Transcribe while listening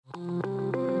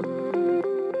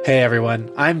Hey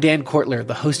everyone, I'm Dan Kortler,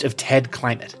 the host of TED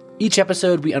Climate. Each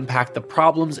episode, we unpack the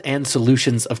problems and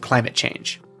solutions of climate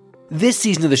change. This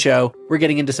season of the show, we're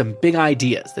getting into some big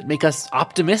ideas that make us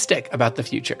optimistic about the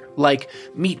future, like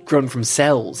meat grown from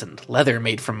cells and leather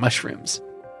made from mushrooms.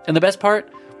 And the best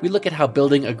part, we look at how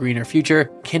building a greener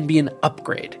future can be an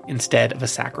upgrade instead of a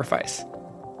sacrifice.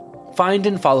 Find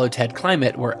and follow TED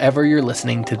Climate wherever you're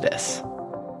listening to this.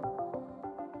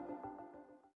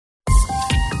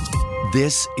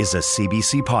 This is a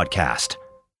CBC podcast.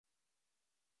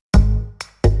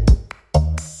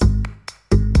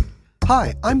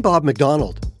 Hi, I'm Bob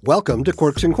McDonald. Welcome to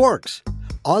Quirks and Quarks.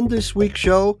 On this week's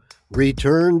show,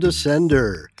 Return to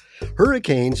Sender.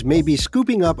 Hurricanes may be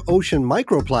scooping up ocean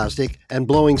microplastic and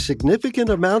blowing significant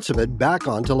amounts of it back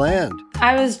onto land.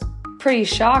 I was pretty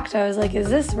shocked. I was like, is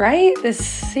this right? This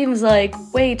seems like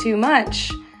way too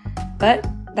much. But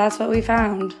that's what we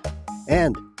found.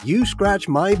 And you scratch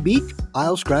my beak,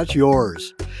 I'll scratch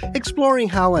yours. Exploring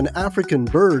how an African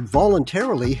bird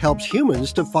voluntarily helps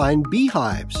humans to find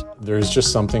beehives. There's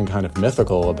just something kind of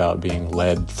mythical about being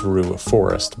led through a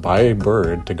forest by a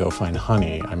bird to go find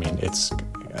honey. I mean, it's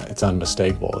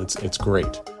unmistakable. It's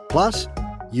great. Plus,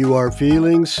 you are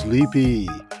feeling sleepy.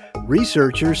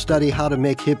 Researchers study how to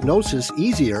make hypnosis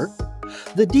easier,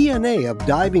 the DNA of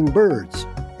diving birds,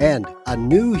 and a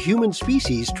new human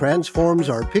species transforms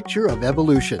our picture of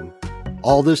evolution.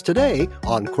 All this today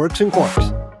on Quirks and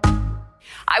Quarks.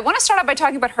 I want to start out by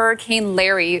talking about Hurricane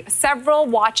Larry. Several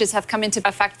watches have come into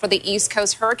effect for the East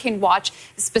Coast. Hurricane Watch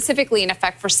is specifically in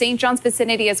effect for St. John's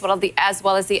vicinity as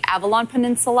well as the Avalon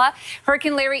Peninsula.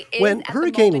 Hurricane Larry is... When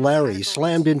Hurricane Larry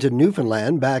slammed into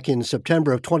Newfoundland back in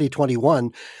September of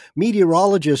 2021,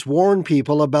 meteorologists warned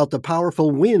people about the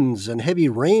powerful winds and heavy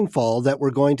rainfall that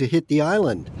were going to hit the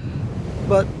island.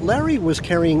 But Larry was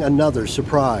carrying another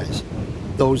surprise.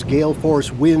 Those gale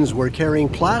force winds were carrying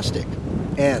plastic,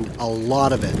 and a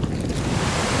lot of it.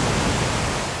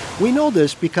 We know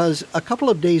this because a couple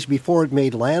of days before it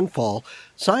made landfall,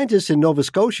 scientists in Nova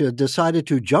Scotia decided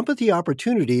to jump at the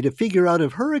opportunity to figure out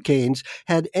if hurricanes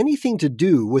had anything to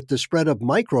do with the spread of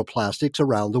microplastics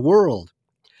around the world.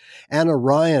 Anna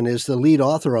Ryan is the lead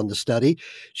author on the study.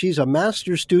 She's a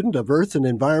master's student of Earth and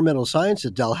Environmental Science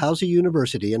at Dalhousie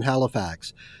University in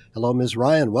Halifax. Hello, Ms.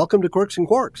 Ryan. Welcome to Quirks and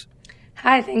Quarks.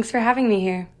 Hi, thanks for having me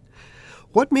here.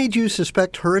 What made you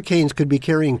suspect hurricanes could be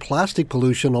carrying plastic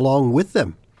pollution along with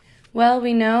them? Well,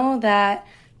 we know that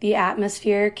the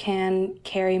atmosphere can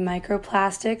carry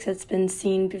microplastics. It's been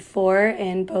seen before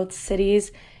in both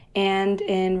cities and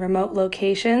in remote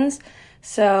locations.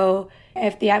 So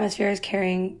if the atmosphere is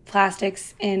carrying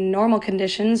plastics in normal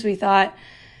conditions, we thought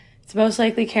it's most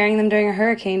likely carrying them during a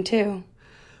hurricane too.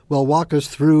 Well, walk us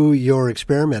through your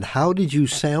experiment. How did you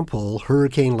sample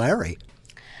Hurricane Larry?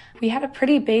 We had a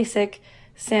pretty basic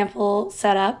sample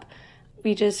set up.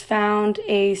 We just found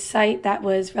a site that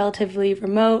was relatively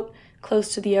remote,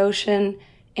 close to the ocean,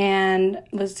 and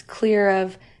was clear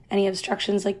of any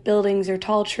obstructions like buildings or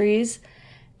tall trees.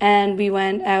 And we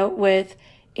went out with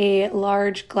a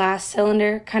large glass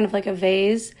cylinder, kind of like a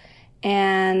vase,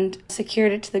 and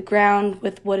secured it to the ground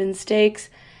with wooden stakes.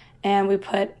 And we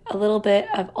put a little bit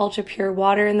of ultra pure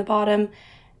water in the bottom.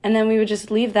 And then we would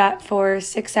just leave that for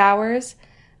 6 hours.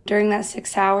 During that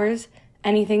 6 hours,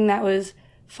 anything that was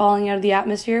falling out of the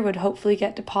atmosphere would hopefully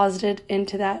get deposited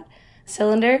into that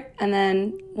cylinder. And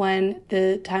then when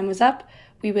the time was up,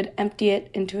 we would empty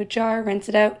it into a jar, rinse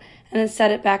it out, and then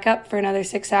set it back up for another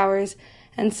 6 hours,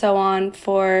 and so on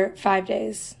for 5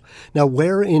 days. Now,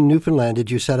 where in Newfoundland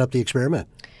did you set up the experiment?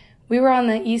 We were on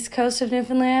the east coast of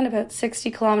Newfoundland, about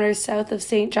 60 kilometers south of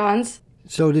St. John's.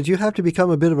 So did you have to become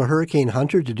a bit of a hurricane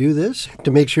hunter to do this, to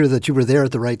make sure that you were there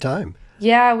at the right time?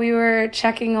 Yeah, we were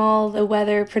checking all the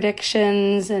weather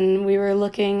predictions, and we were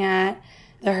looking at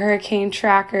the hurricane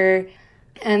tracker,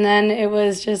 and then it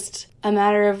was just a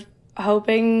matter of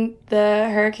hoping the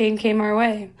hurricane came our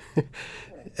way.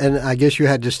 And I guess you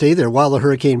had to stay there while the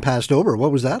hurricane passed over.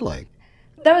 What was that like?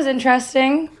 That was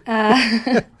interesting.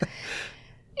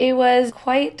 It was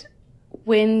quite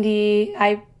windy.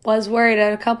 I was worried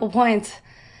at a couple points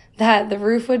that the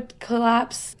roof would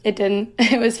collapse. It didn't.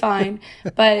 It was fine.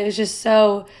 But it was just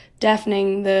so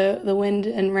deafening, the wind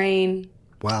and rain.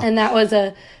 Wow. And that was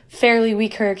a fairly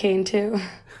weak hurricane, too.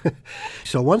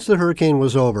 So once the hurricane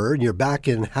was over and you're back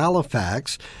in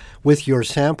Halifax with your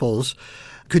samples,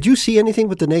 could you see anything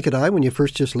with the naked eye when you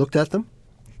first just looked at them?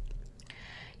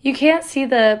 You can't see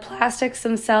the plastics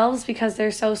themselves because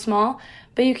they're so small,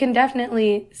 but you can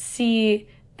definitely see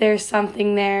there's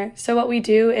something there. So what we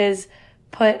do is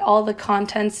put all the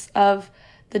contents of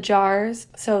the jars,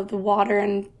 so the water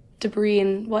and debris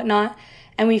and whatnot,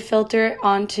 and we filter it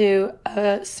onto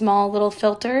a small little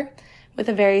filter with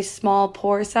a very small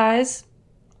pore size.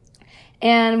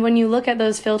 And when you look at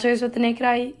those filters with the naked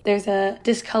eye, there's a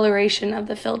discoloration of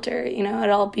the filter.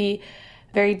 It'll be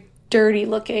very dirty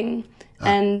looking.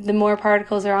 And the more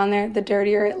particles are on there, the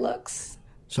dirtier it looks.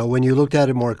 So when you looked at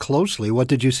it more closely, what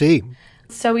did you see?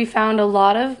 So we found a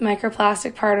lot of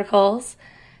microplastic particles.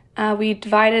 We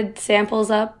divided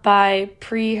samples up by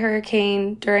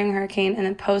pre-hurricane, during hurricane, and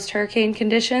then post-hurricane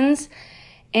conditions.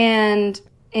 And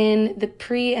in the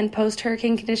pre- and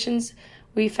post-hurricane conditions,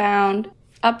 we found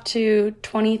up to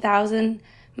 20,000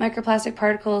 microplastic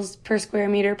particles per square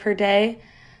meter per day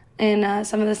in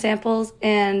some of the samples.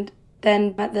 And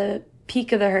then at the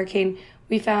peak of the hurricane,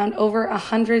 we found over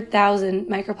 100,000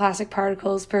 microplastic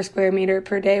particles per square meter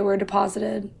per day were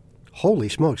deposited. Holy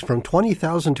smokes, from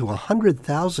 20,000 to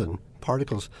 100,000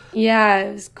 particles. Yeah,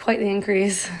 it was quite the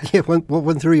increase. Yeah, what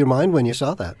went through your mind when you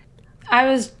saw that? I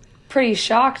was pretty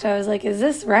shocked. I was like, is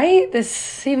this right? This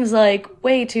seems like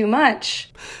way too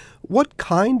much. What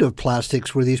kind of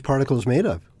plastics were these particles made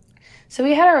of? So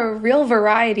we had a real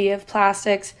variety of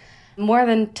plastics, more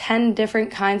than 10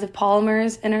 different kinds of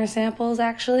polymers in our samples,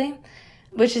 actually,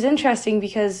 which is interesting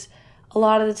because a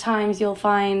lot of the times you'll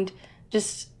find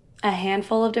just a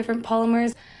handful of different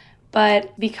polymers.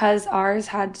 But because ours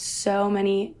had so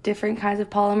many different kinds of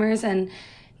polymers and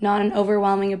not an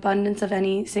overwhelming abundance of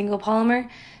any single polymer,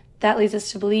 that leads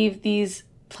us to believe these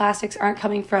plastics aren't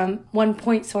coming from one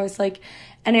point source like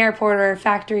an airport or a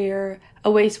factory or a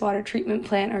wastewater treatment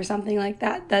plant or something like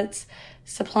that that's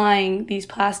supplying these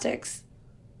plastics.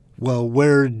 Well,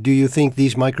 where do you think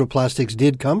these microplastics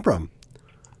did come from?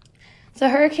 So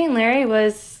Hurricane Larry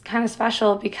was kind of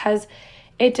special because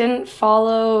it didn't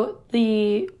follow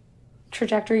the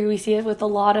trajectory we see it with a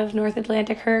lot of North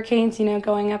Atlantic hurricanes,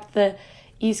 going up the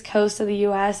east coast of the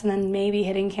U.S. and then maybe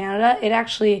hitting Canada. It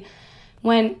actually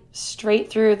went straight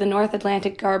through the North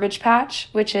Atlantic garbage patch,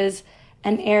 which is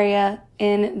an area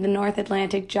in the North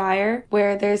Atlantic Gyre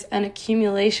where there's an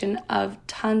accumulation of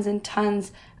tons and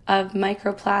tons of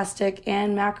microplastic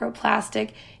and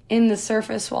macroplastic in the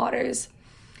surface waters.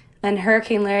 And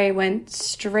Hurricane Larry went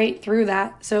straight through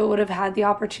that, so it would have had the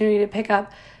opportunity to pick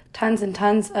up tons and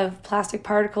tons of plastic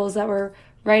particles that were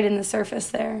right in the surface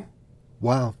there.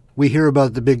 Wow. We hear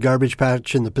about the big garbage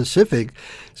patch in the Pacific,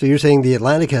 so you're saying the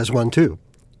Atlantic has one too?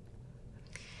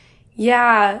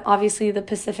 Yeah, obviously the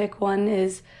Pacific one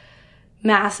is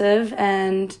massive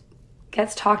and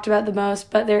gets talked about the most,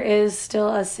 but there is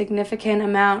still a significant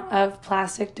amount of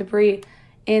plastic debris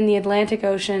in the Atlantic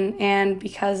Ocean, and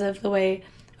because of the way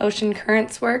ocean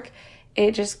currents work,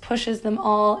 it just pushes them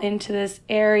all into this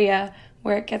area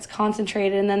where it gets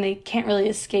concentrated, and then they can't really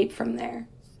escape from there.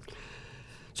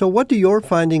 So what do your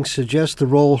findings suggest the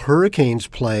role hurricanes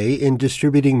play in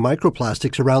distributing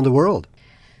microplastics around the world?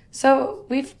 So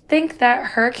we think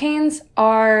that hurricanes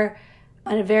are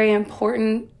a very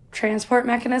important transport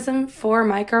mechanism for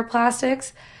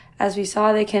microplastics. As we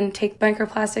saw, they can take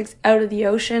microplastics out of the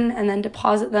ocean and then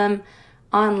deposit them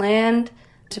on land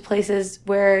to places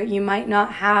where you might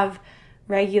not have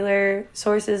regular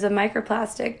sources of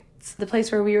microplastic. The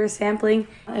place where we were sampling,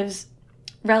 it was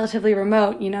relatively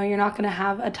remote. You're not going to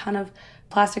have a ton of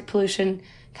plastic pollution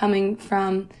coming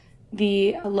from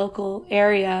the local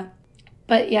area,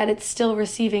 but yet it's still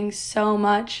receiving so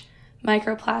much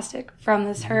microplastic from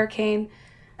this hurricane.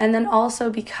 And then also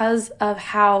because of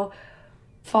how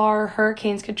far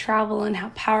hurricanes could travel and how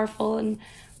powerful and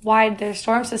wide their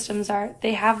storm systems are,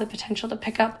 they have the potential to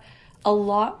pick up a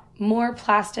lot more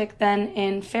plastic than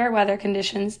in fair weather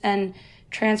conditions and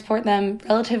transport them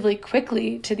relatively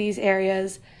quickly to these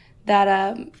areas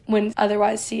that wouldn't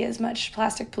otherwise see as much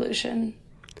plastic pollution.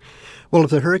 Well, if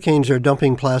the hurricanes are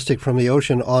dumping plastic from the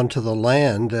ocean onto the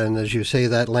land, and as you say,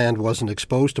 that land wasn't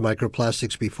exposed to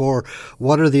microplastics before,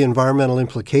 what are the environmental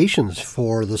implications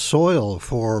for the soil,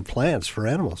 for plants, for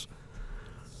animals?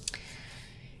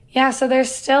 Yeah, so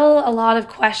there's still a lot of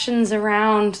questions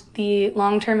around the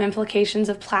long-term implications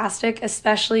of plastic,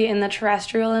 especially in the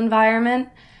terrestrial environment.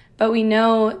 But we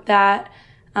know that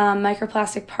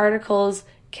microplastic particles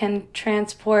can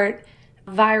transport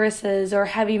viruses or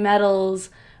heavy metals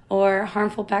or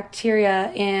harmful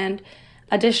bacteria, and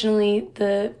additionally,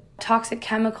 the toxic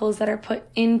chemicals that are put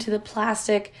into the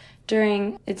plastic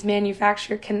during its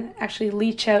manufacture can actually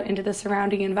leach out into the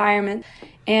surrounding environment.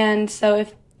 And so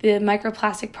if the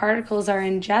microplastic particles are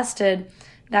ingested,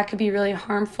 that could be really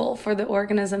harmful for the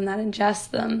organism that ingests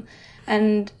them.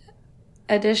 And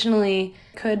additionally,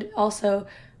 could also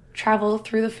travel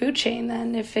through the food chain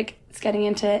then if it's getting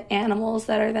into animals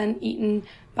that are then eaten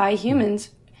by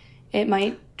humans. it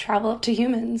might travel up to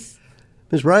humans.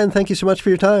 Ms. Ryan, thank you so much for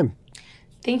your time.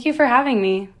 Thank you for having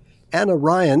me. Anna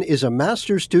Ryan is a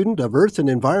master's student of Earth and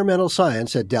Environmental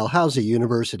Science at Dalhousie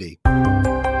University.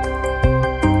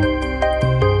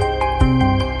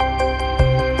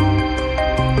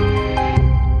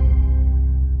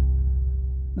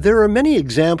 There are many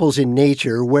examples in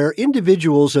nature where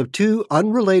individuals of two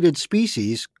unrelated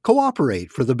species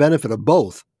cooperate for the benefit of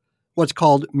both, what's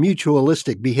called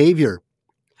mutualistic behavior.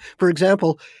 For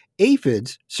example,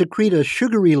 aphids secrete a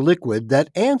sugary liquid that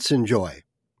ants enjoy.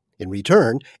 In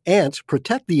return, ants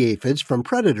protect the aphids from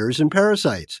predators and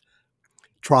parasites.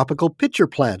 Tropical pitcher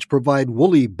plants provide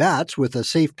woolly bats with a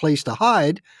safe place to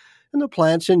hide, and the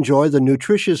plants enjoy the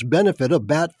nutritious benefit of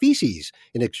bat feces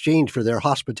in exchange for their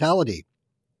hospitality.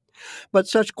 But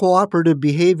such cooperative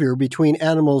behavior between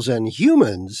animals and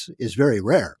humans is very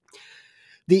rare.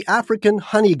 The African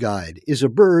honey guide is a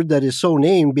bird that is so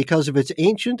named because of its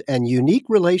ancient and unique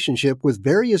relationship with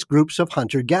various groups of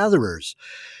hunter-gatherers.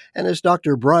 And as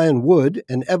Dr. Brian Wood,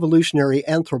 an evolutionary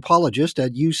anthropologist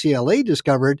at UCLA,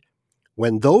 discovered,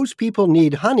 when those people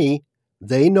need honey,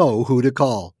 they know who to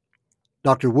call.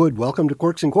 Dr. Wood, welcome to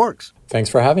Quirks and Quarks. Thanks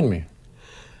for having me.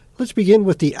 Let's begin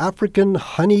with the African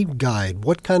honey guide.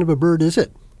 What kind of a bird is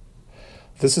it?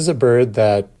 This is a bird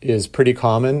that is pretty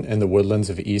common in the woodlands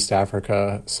of East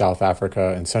Africa, South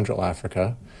Africa, and Central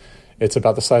Africa. It's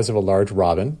about the size of a large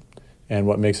robin, and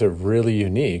what makes it really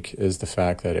unique is the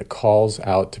fact that it calls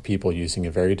out to people using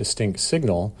a very distinct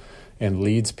signal and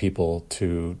leads people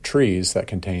to trees that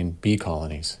contain bee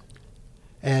colonies.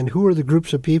 And who are the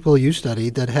groups of people you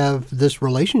studied that have this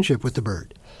relationship with the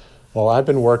bird? Well, I've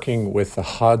been working with the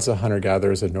Hadza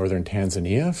hunter-gatherers in northern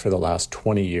Tanzania for the last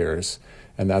 20 years,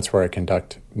 and that's where I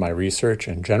conduct my research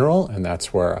in general, and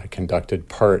that's where I conducted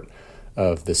part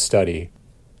of the study.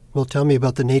 Well, tell me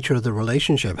about the nature of the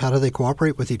relationship. How do they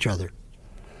cooperate with each other?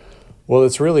 Well,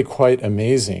 it's really quite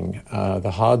amazing.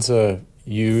 The Hadza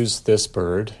use this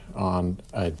bird on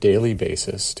a daily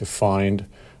basis to find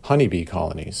honeybee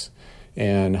colonies.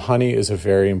 And honey is a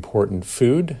very important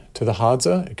food to the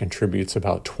Hadza. It contributes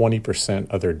about 20%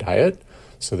 of their diet.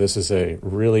 So this is a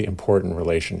really important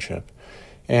relationship.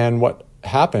 And what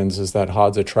happens is that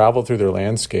Hadza travel through their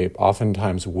landscape,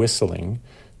 oftentimes whistling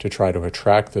to try to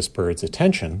attract this bird's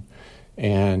attention.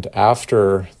 And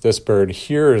after this bird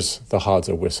hears the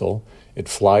Hadza whistle, it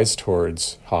flies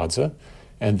towards Hadza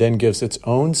and then gives its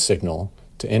own signal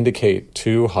to indicate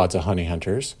to Hadza honey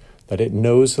hunters that it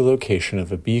knows the location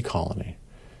of a bee colony.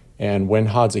 And when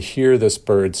Hadza hear this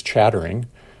bird's chattering,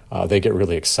 they get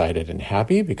really excited and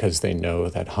happy because they know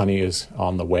that honey is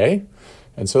on the way.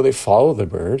 And so they follow the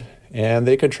bird, and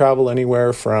they could travel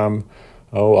anywhere from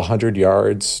 100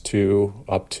 yards to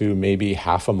up to maybe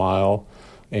half a mile.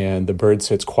 And the bird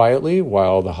sits quietly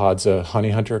while the Hadza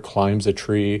honey hunter climbs a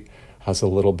tree, has a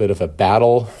little bit of a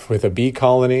battle with a bee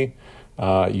colony,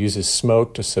 uses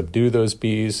smoke to subdue those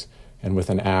bees, and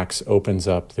with an axe opens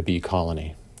up the bee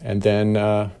colony. And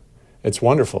then it's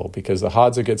wonderful because the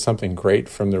Hadza get something great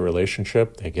from the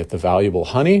relationship. They get the valuable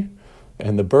honey,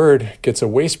 and the bird gets a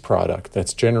waste product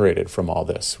that's generated from all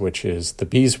this, which is the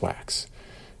beeswax.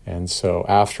 And so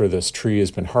after this tree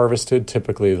has been harvested,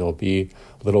 typically there'll be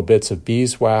little bits of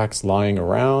beeswax lying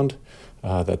around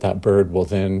that bird will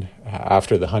then,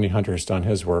 after the honey hunter has done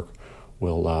his work,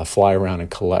 will fly around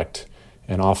and collect,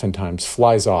 and oftentimes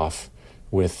flies off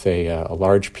with a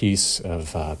large piece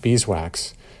of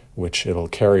beeswax, which it'll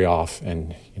carry off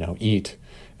and eat.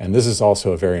 And this is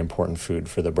also a very important food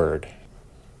for the bird.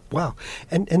 Wow.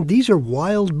 And these are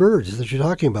wild birds that you're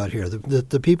talking about here.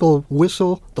 The people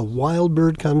whistle, the wild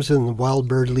bird comes in, the wild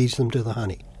bird leads them to the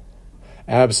honey.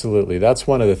 Absolutely. That's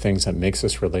one of the things that makes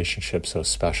this relationship so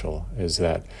special, is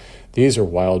that these are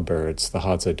wild birds. The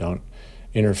Hadza don't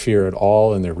interfere at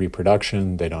all in their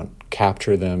reproduction. They don't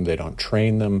capture them. They don't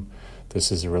train them.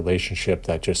 This is a relationship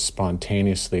that just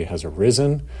spontaneously has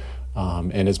arisen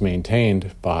and is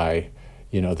maintained by,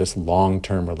 this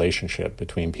long-term relationship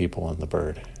between people and the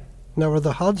bird. Now, are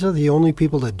the Hadza the only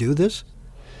people that do this?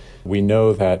 We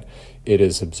know that it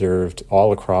is observed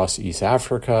all across East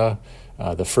Africa.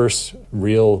 The first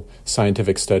real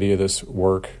scientific study of this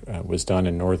work was done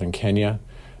in northern Kenya,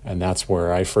 and that's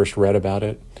where I first read about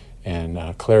it.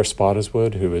 And Claire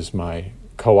Spottiswoode, who is my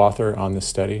co-author on this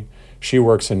study, she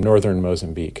works in northern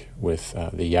Mozambique with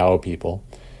the Yao people.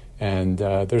 And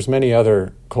there's many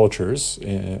other cultures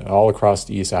all across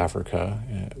East Africa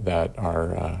that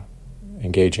are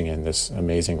engaging in this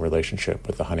amazing relationship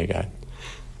with the honey guide.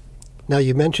 Now,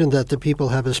 you mentioned that the people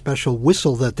have a special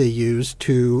whistle that they use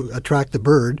to attract the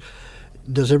bird.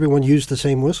 Does everyone use the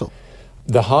same whistle?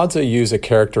 The Hadza use a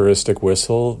characteristic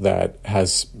whistle that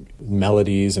has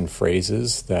melodies and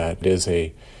phrases that is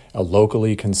a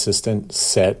locally consistent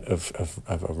set of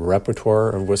a repertoire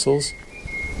of whistles.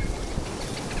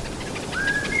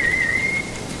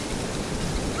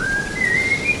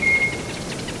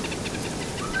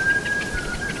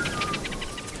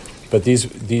 But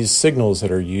these signals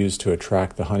that are used to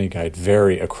attract the honey guide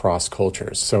vary across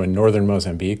cultures. So in northern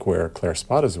Mozambique, where Claire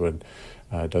Spottiswoode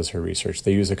does her research,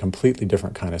 they use a completely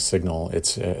different kind of signal.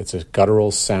 It's a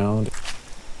guttural sound.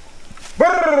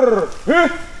 Brrr,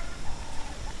 eh?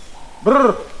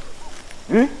 Brrr,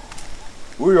 eh?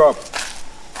 We up.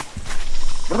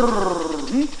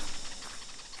 Brrr, eh?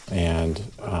 And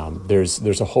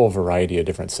there's a whole variety of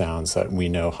different sounds that we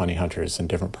know honey hunters in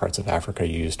different parts of Africa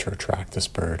use to attract this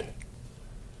bird.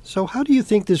 So how do you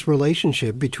think this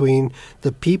relationship between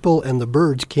the people and the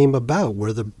birds came about,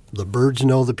 where the birds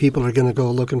know the people are going to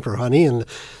go looking for honey and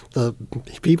the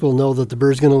people know that the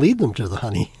bird's going to lead them to the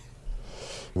honey?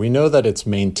 We know that it's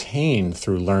maintained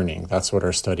through learning. That's what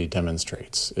our study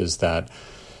demonstrates, is that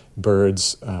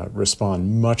birds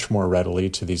respond much more readily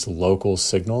to these local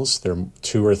signals. They're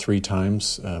 2 or 3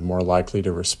 times more likely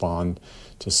to respond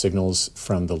to signals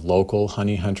from the local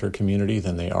honey hunter community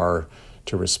than they are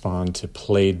to respond to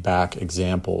played back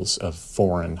examples of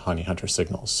foreign honey hunter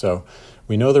signals. So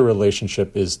we know the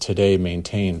relationship is today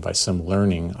maintained by some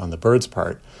learning on the bird's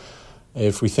part.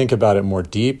 If we think about it more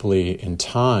deeply in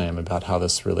time, about how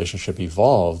this relationship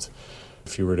evolved,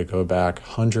 if you were to go back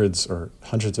hundreds of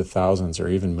thousands or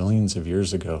even millions of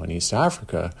years ago in East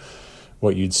Africa,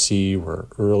 what you'd see were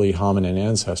early hominin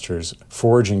ancestors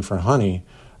foraging for honey,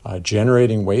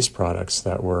 generating waste products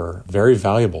that were very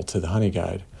valuable to the honey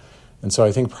guide. And so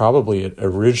I think probably it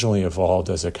originally evolved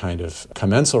as a kind of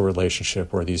commensal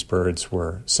relationship where these birds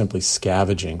were simply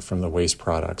scavenging from the waste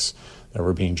products that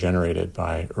were being generated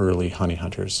by early honey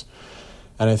hunters.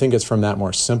 And I think it's from that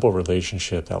more simple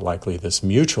relationship that likely this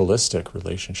mutualistic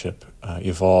relationship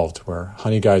evolved, where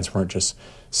honey guides weren't just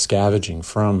scavenging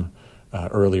from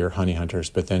earlier honey hunters,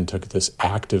 but then took this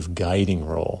active guiding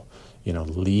role,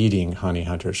 leading honey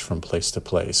hunters from place to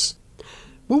place.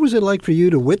 What was it like for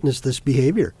you to witness this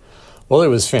behavior? Well, it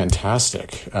was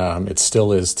fantastic. It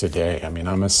still is today. I mean,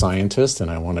 I'm a scientist and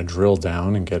I want to drill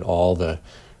down and get all the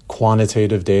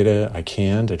quantitative data I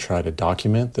can to try to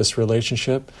document this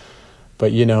relationship.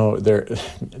 But,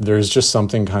 there's just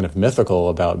something kind of mythical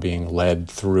about being led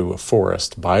through a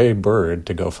forest by a bird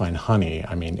to go find honey.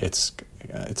 I mean, it's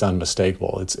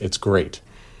unmistakable. It's great.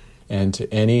 And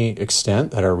to any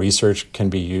extent that our research can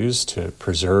be used to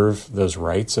preserve those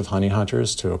rights of honey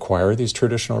hunters to acquire these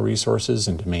traditional resources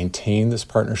and to maintain this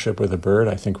partnership with a bird,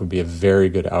 I think would be a very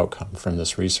good outcome from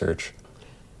this research.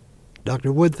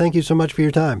 Dr. Wood, thank you so much for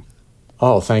your time.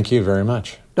 Oh, thank you very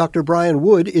much. Dr. Brian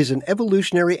Wood is an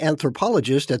evolutionary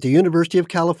anthropologist at the University of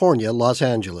California, Los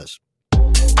Angeles.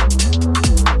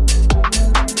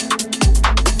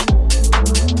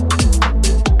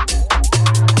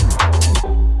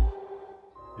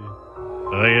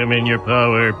 I am in your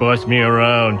power. Boss me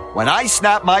around. When I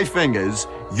snap my fingers,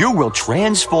 you will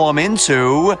transform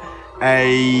into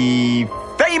a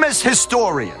famous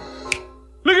historian.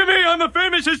 Look at me, I'm a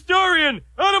famous historian!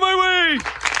 Out of my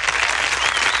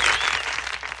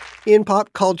way! In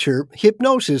pop culture,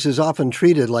 hypnosis is often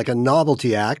treated like a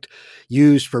novelty act,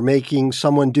 used for making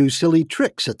someone do silly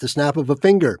tricks at the snap of a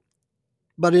finger.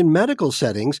 But in medical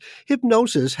settings,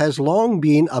 hypnosis has long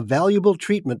been a valuable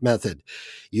treatment method,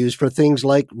 used for things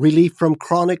like relief from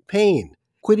chronic pain,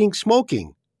 quitting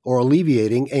smoking, or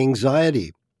alleviating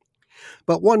anxiety.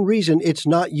 But one reason it's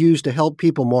not used to help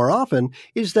people more often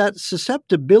is that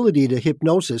susceptibility to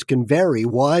hypnosis can vary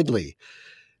widely.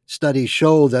 Studies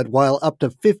show that while up to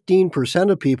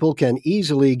 15% of people can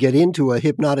easily get into a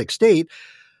hypnotic state,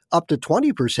 up to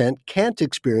 20% can't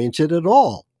experience it at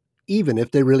all, even if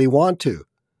they really want to.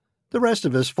 The rest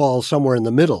of us fall somewhere in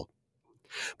the middle.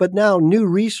 But now new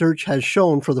research has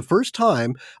shown for the first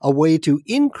time a way to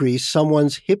increase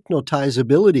someone's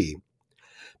hypnotizability.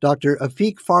 Dr.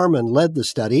 Afik Farman led the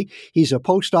study. He's a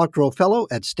postdoctoral fellow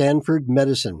at Stanford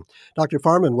Medicine. Dr.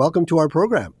 Farman, welcome to our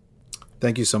program.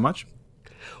 Thank you so much.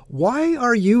 Why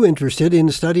are you interested in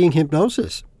studying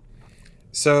hypnosis?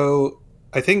 So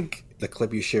I think the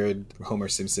clip you shared, Homer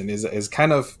Simpson, is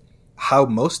kind of how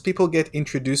most people get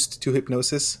introduced to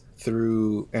hypnosis,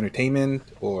 through entertainment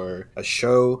or a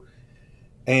show.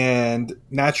 And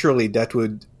naturally, that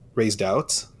would raise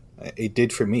doubts. It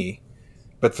did for me.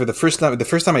 But for the first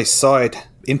time I saw it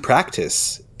in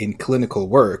practice, in clinical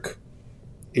work,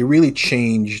 it really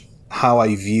changed how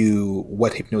I view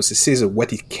what hypnosis is or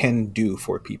what it can do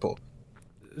for people.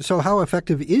 So how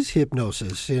effective is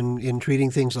hypnosis in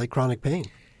treating things like chronic pain?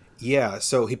 Yeah,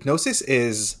 so hypnosis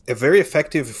is very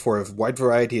effective for a wide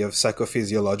variety of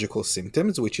psychophysiological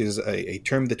symptoms, which is a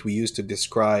term that we use to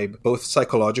describe both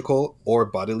psychological or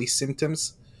bodily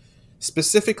symptoms.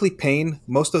 Specifically pain,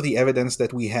 most of the evidence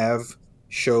that we have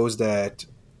shows that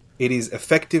it is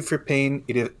effective for pain,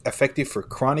 it is effective for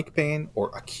chronic pain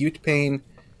or acute pain,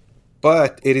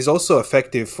 but it is also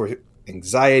effective for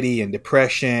anxiety and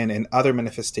depression and other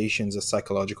manifestations of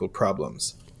psychological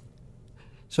problems.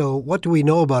 So what do we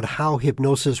know about how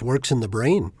hypnosis works in the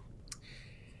brain?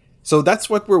 So that's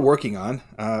what we're working on.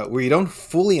 We don't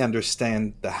fully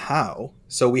understand the how.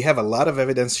 So we have a lot of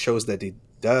evidence shows that it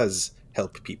does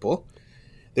help people.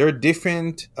 There are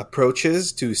different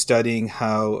approaches to studying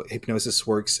how hypnosis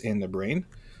works in the brain.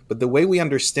 But the way we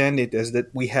understand it is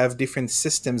that we have different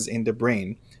systems in the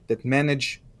brain that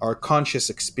manage our conscious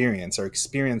experience, our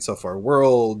experience of our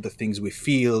world, the things we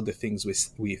feel, the things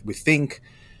we think,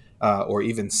 or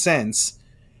even sense.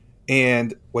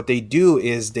 And what they do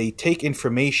is they take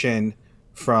information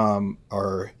from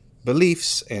our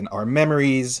beliefs and our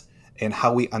memories and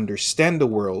how we understand the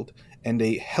world, and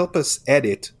they help us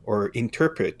edit or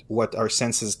interpret what our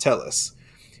senses tell us.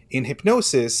 In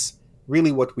hypnosis,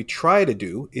 really what we try to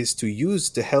do is to use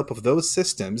the help of those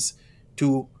systems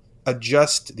to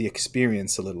adjust the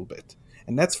experience a little bit.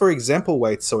 And that's, for example,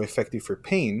 why it's so effective for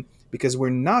pain, because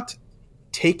we're not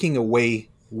taking away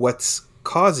what's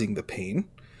causing the pain.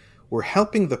 We're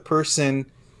helping the person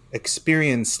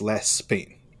experience less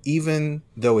pain, even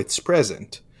though it's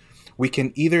present. We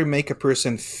can either make a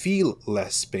person feel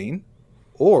less pain,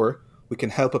 or we can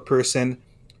help a person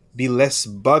be less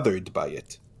bothered by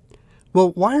it.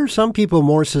 Well, why are some people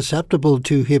more susceptible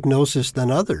to hypnosis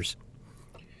than others?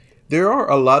 There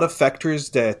are a lot of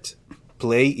factors that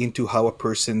play into how a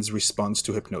person responds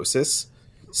to hypnosis.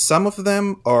 Some of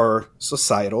them are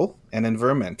societal and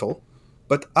environmental,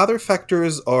 but other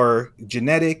factors are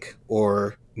genetic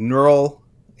or neural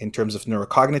in terms of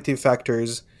neurocognitive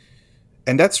factors.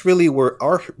 And that's really where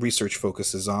our research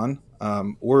focuses on.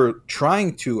 We're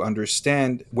trying to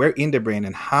understand where in the brain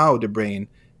and how the brain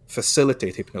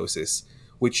facilitate hypnosis,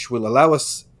 which will allow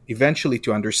us eventually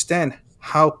to understand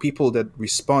how people that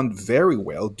respond very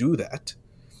well do that,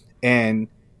 and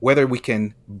whether we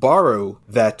can borrow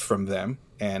that from them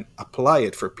and apply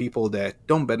it for people that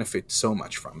don't benefit so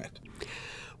much from it.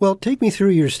 Well, take me through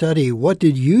your study. What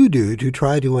did you do to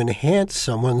try to enhance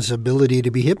someone's ability to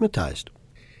be hypnotized?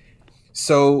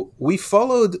 So we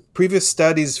followed previous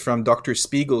studies from Dr.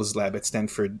 Spiegel's lab at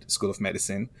Stanford School of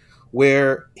Medicine,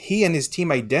 where he and his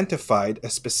team identified a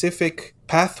specific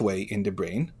pathway in the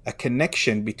brain, a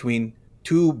connection between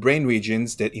two brain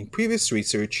regions that in previous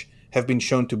research have been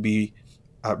shown to be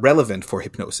relevant for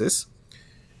hypnosis.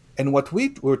 And what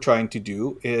we were trying to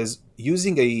do is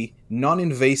using a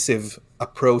non-invasive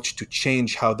approach to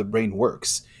change how the brain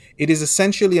works. It is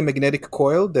essentially a magnetic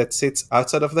coil that sits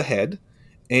outside of the head,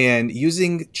 and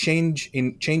using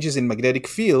changes in magnetic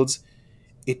fields,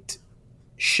 it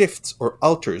shifts or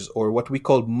alters, or what we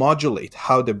call modulate,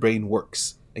 how the brain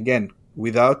works. Again,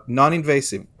 without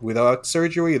non-invasive, without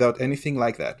surgery, without anything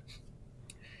like that.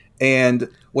 And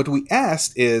what we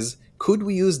asked is, could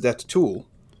we use that tool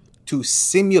to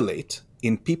simulate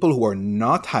in people who are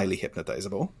not highly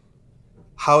hypnotizable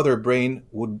how their brain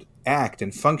would act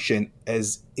and function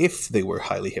as if they were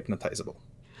highly hypnotizable?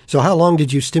 So how long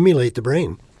did you stimulate the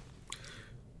brain?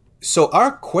 So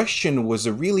our question was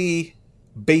a really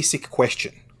basic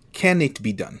question. Can it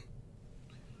be done?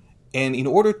 And in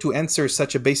order to answer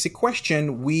such a basic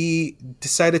question, we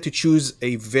decided to choose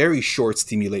a very short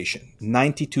stimulation,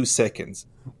 92 seconds.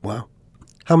 Wow.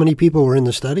 How many people were in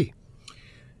the study?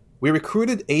 We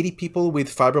recruited 80 people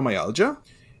with fibromyalgia,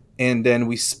 and then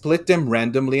we split them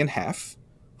randomly in half.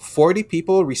 40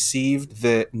 people received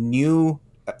the new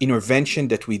intervention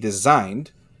that we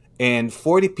designed, and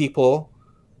 40 people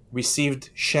received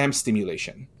sham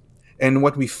stimulation. And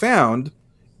what we found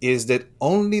is that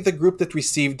only the group that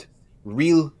received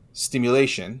real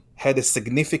stimulation had a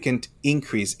significant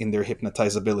increase in their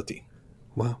hypnotizability.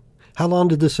 Wow. How long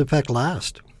did this effect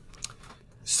last?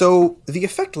 So the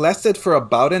effect lasted for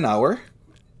about an hour,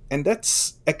 and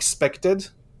that's expected.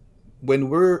 When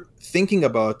we're thinking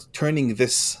about turning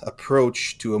this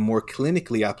approach to a more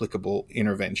clinically applicable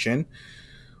intervention,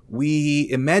 we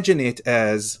imagine it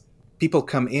as people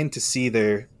come in to see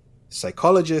their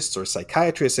psychologists or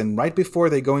psychiatrists, and right before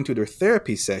they go into their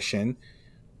therapy session,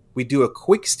 we do a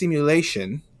quick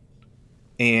stimulation,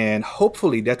 and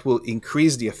hopefully that will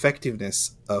increase the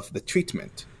effectiveness of the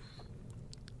treatment.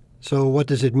 So what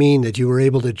does it mean that you were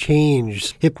able to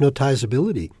change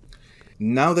hypnotizability?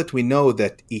 now that we know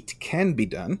that it can be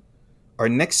done, our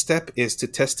next step is to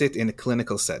test it in a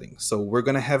clinical setting. So we're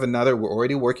going to have we're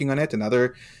already working on it,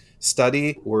 another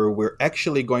study where we're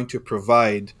actually going to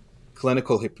provide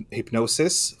clinical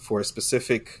hypnosis for a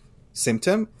specific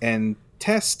symptom and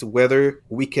test whether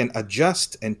we can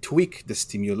adjust and tweak the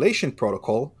stimulation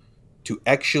protocol to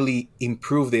actually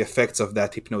improve the effects of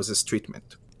that hypnosis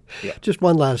treatment. Yeah. Just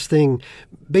one last thing.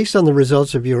 Based on the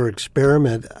results of your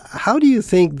experiment, how do you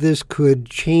think this could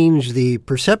change the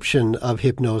perception of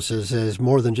hypnosis as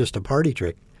more than just a party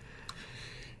trick?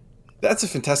 That's a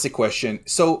fantastic question.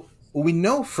 So we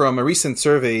know from a recent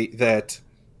survey that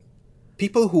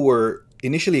people who were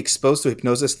initially exposed to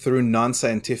hypnosis through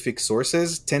non-scientific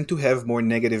sources tend to have more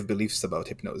negative beliefs about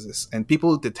hypnosis. And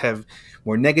people that have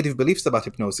more negative beliefs about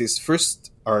hypnosis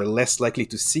first are less likely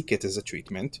to seek it as a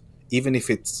treatment, even if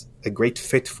it's a great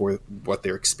fit for what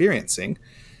they're experiencing.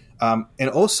 And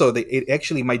also, it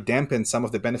actually might dampen some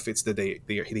of the benefits that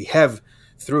they have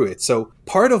through it. So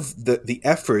part of the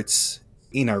efforts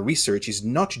in our research is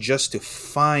not just to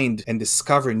find and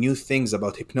discover new things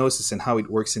about hypnosis and how it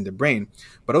works in the brain,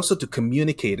 but also to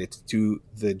communicate it to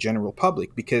the general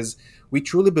public, because we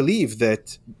truly believe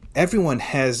that everyone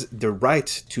has the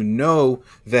right to know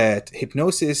that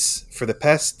hypnosis for the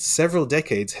past several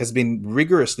decades has been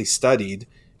rigorously studied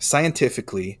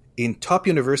scientifically in top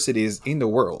universities in the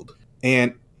world.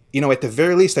 And, at the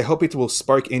very least, I hope it will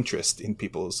spark interest in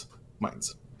people's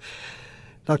minds.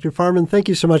 Dr. Farman, thank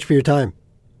you so much for your time.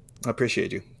 I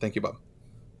appreciate you. Thank you, Bob.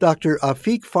 Dr.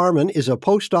 Afik Farman is a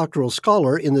postdoctoral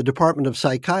scholar in the Department of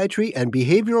Psychiatry and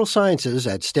Behavioral Sciences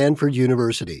at Stanford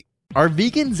University. Are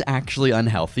vegans actually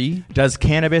unhealthy? Does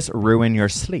cannabis ruin your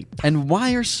sleep? And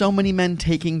why are so many men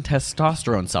taking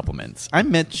testosterone supplements? I'm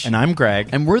Mitch. And I'm Greg.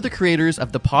 And we're the creators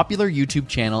of the popular YouTube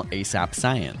channel ASAP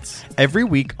Science. Every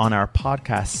week on our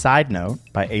podcast Side Note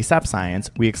by ASAP Science,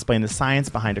 we explain the science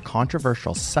behind a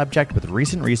controversial subject with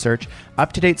recent research,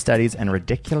 up-to-date studies, and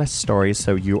ridiculous stories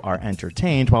so you are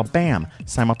entertained while, bam,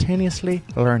 simultaneously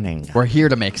learning. We're here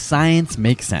to make science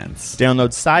make sense.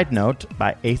 Download Side Note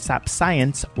by ASAP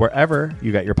Science wherever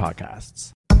you get your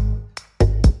podcasts.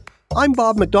 I'm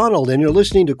Bob McDonald, and you're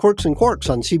listening to Quirks and Quarks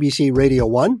on CBC Radio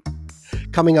 1.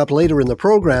 Coming up later in the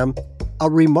program, a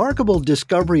remarkable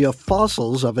discovery of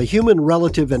fossils of a human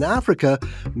relative in Africa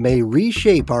may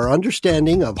reshape our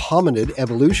understanding of hominid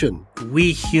evolution.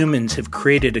 We humans have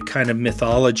created a kind of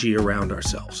mythology around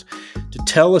ourselves to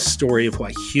tell a story of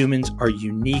why humans are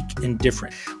unique and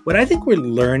different. What I think we're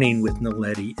learning with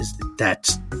Naledi is that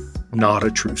that's not a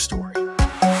true story.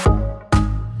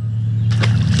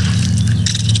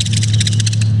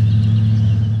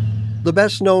 The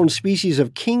best-known species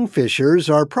of kingfishers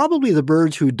are probably the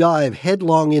birds who dive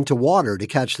headlong into water to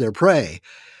catch their prey.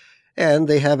 And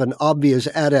they have an obvious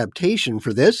adaptation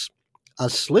for this, a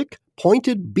slick,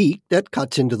 pointed beak that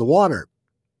cuts into the water.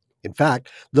 In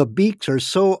fact, the beaks are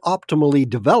so optimally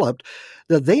developed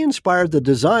that they inspired the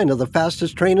design of the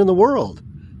fastest train in the world,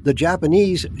 the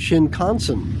Japanese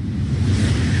Shinkansen.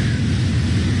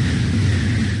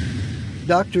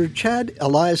 Dr. Chad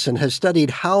Eliason has studied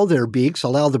how their beaks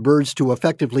allow the birds to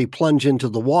effectively plunge into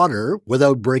the water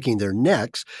without breaking their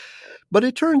necks, but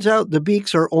it turns out the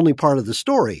beaks are only part of the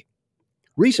story.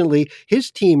 Recently,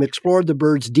 his team explored the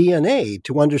bird's DNA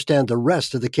to understand the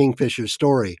rest of the kingfisher's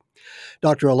story.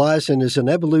 Dr. Eliason is an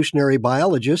evolutionary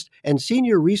biologist and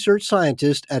senior research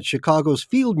scientist at Chicago's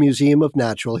Field Museum of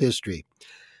Natural History.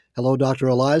 Hello, Dr.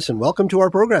 Eliason. Welcome to our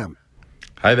program.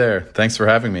 Hi there. Thanks for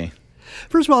having me.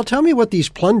 First of all, tell me what these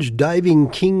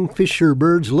plunge-diving kingfisher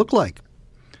birds look like.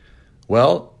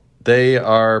 Well, they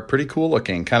are pretty cool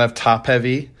looking, kind of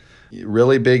top-heavy,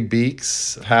 really big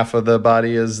beaks. Half of the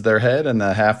body is their head, and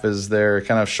the half is their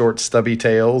kind of short, stubby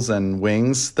tails and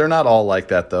wings. They're not all like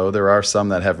that, though. There are some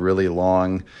that have really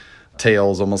long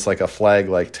tails, almost like a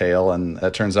flag-like tail, and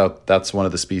it turns out that's one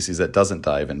of the species that doesn't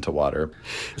dive into water.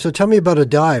 So tell me about a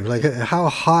dive. Like, how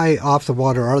high off the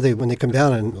water are they when they come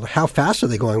down, and how fast are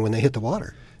they going when they hit the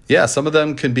water? Yeah, some of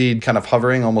them can be kind of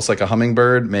hovering, almost like a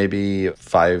hummingbird, maybe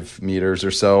 5 meters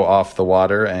or so off the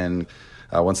water, and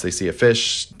once they see a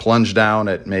fish, plunge down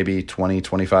at maybe 20,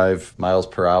 25 miles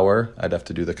per hour. I'd have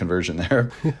to do the conversion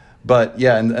there. But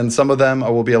yeah, and some of them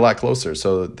will be a lot closer.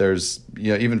 So there's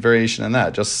even variation in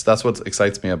that. Just that's what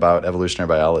excites me about evolutionary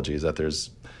biology, is that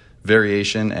there's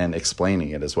variation, and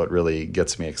explaining it is what really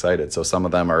gets me excited. So some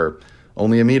of them are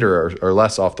only a meter or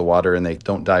less off the water, and they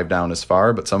don't dive down as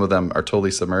far, but some of them are totally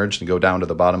submerged and go down to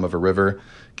the bottom of a river,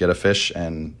 get a fish,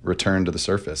 and return to the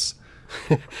surface.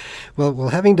 Well,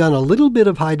 having done a little bit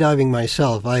of high diving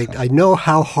myself, I know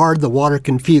how hard the water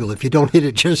can feel if you don't hit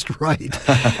it just right.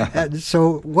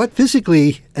 So what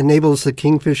physically enables the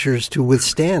kingfishers to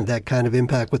withstand that kind of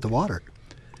impact with the water?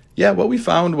 Yeah, what we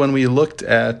found when we looked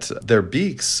at their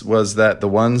beaks was that the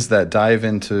ones that dive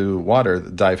into water,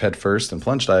 dive head first and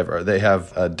plunge dive, they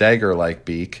have a dagger-like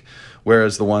beak,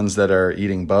 whereas the ones that are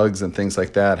eating bugs and things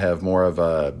like that have more of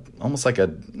a, almost like a,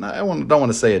 don't want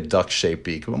to say a duck-shaped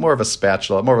beak, but more of a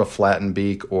spatula, more of a flattened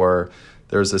beak, or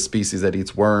there's a species that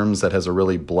eats worms that has a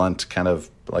really blunt kind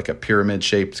of like a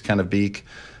pyramid-shaped kind of beak.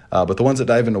 But the ones that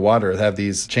dive into water have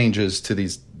these changes to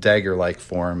these dagger-like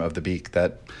form of the beak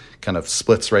that kind of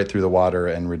splits right through the water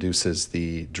and reduces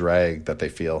the drag that they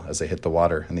feel as they hit the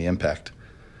water and the impact.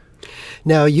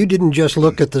 Now, you didn't just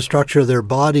look at the structure of their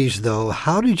bodies, though.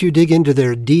 How did you dig into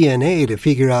their DNA to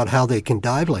figure out how they can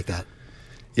dive like that?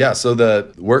 Yeah, so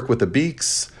the work with the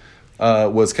beaks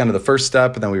was kind of the first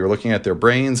step, and then we were looking at their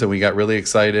brains, and we got really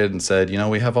excited and said,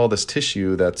 we have all this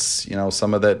tissue that's,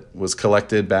 some of that was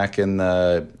collected back in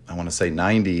the, I want to say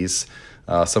 90s.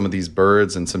 Some of these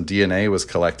birds and some DNA was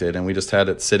collected, and we just had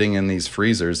it sitting in these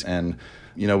freezers. And,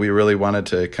 we really wanted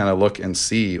to kind of look and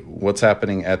see what's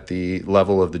happening at the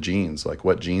level of the genes, like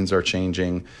what genes are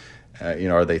changing.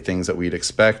 Are they things that we'd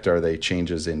expect? Are they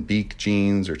changes in beak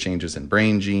genes or changes in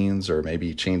brain genes or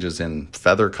maybe changes in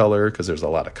feather color? Because there's a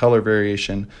lot of color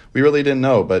variation. We really didn't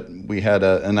know, but we had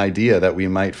an idea that we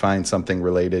might find something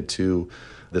related to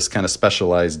this kind of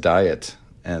specialized diet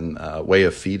and way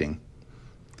of feeding.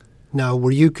 Now,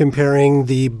 were you comparing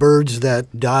the birds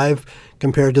that dive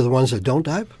compared to the ones that don't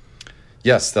dive?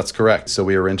 Yes, that's correct. So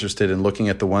we were interested in looking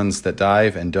at the ones that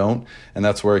dive and don't, and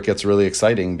that's where it gets really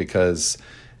exciting because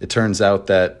it turns out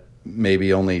that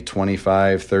maybe only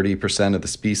 25, 30% of the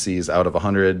species out of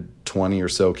 120 or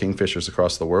so kingfishers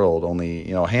across the world,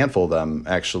 only a handful of them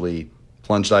actually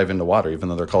plunge dive into water, even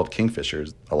though they're called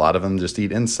kingfishers. A lot of them just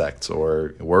eat insects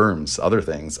or worms, other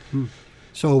things.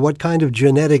 So what kind of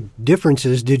genetic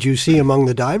differences did you see among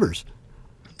the divers?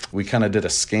 We kind of did a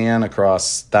scan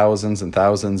across thousands and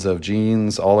thousands of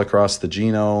genes all across the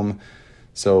genome.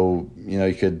 So,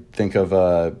 you could think of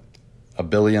a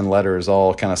billion letters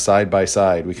all kind of side by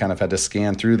side. We kind of had to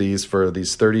scan through these for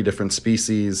these 30 different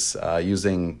species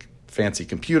using fancy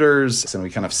computers. And we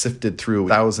kind of sifted through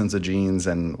thousands of genes,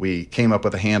 and we came up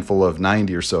with a handful of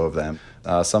 90 or so of them.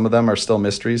 Some of them are still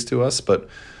mysteries to us, but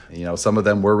some of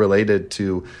them were related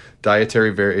to dietary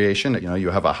variation. You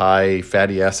have a high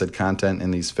fatty acid content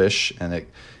in these fish, and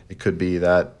it could be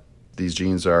that these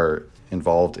genes are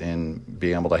involved in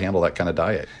being able to handle that kind of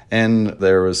diet. And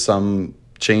there was some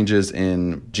changes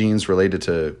in genes related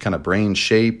to kind of brain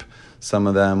shape. Some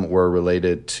of them were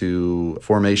related to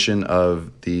formation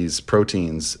of these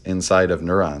proteins inside of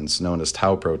neurons, known as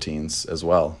tau proteins as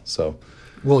well.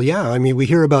 Well, yeah. We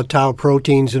hear about tau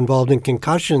proteins involved in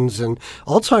concussions and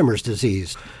Alzheimer's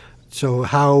disease. So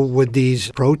how would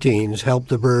these proteins help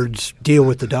the birds deal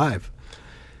with the dive?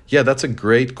 Yeah, that's a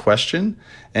great question.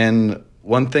 And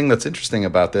one thing that's interesting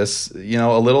about this,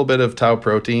 a little bit of tau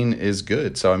protein is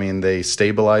good. So, they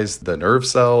stabilize the nerve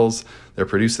cells. They're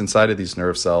produced inside of these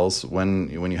nerve cells. When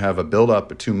you have a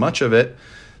buildup of too much of it,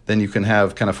 then you can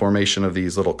have kind of formation of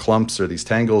these little clumps or these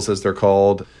tangles, as they're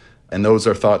called. And those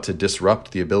are thought to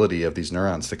disrupt the ability of these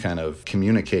neurons to kind of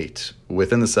communicate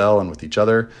within the cell and with each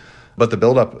other. But the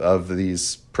buildup of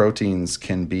these proteins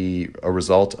can be a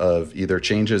result of either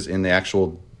changes in the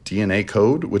actual DNA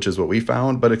code, which is what we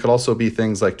found, but it could also be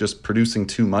things like just producing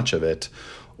too much of it.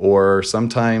 Or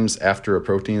sometimes after a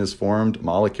protein is formed,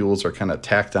 molecules are kind of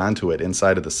tacked onto it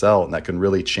inside of the cell, and that can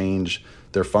really change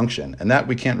their function. And that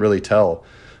we can't really tell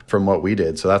from what we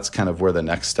did. So that's kind of where the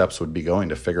next steps would be going,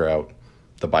 to figure out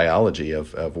the biology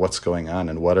of what's going on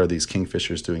and what are these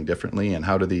kingfishers doing differently, and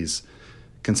how do these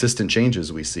consistent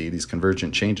changes we see, these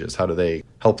convergent changes, how do they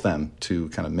help them to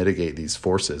kind of mitigate these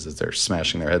forces as they're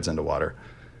smashing their heads into water?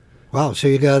 Wow, so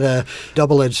you got a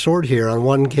double-edged sword here. On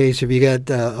one case, if you get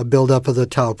a buildup of the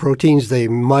tau proteins, they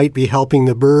might be helping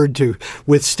the bird to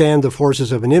withstand the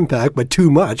forces of an impact, but too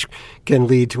much can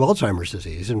lead to Alzheimer's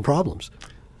disease and problems.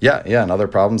 Yeah, and other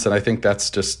problems. And I think that's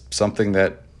just something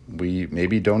that we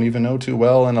maybe don't even know too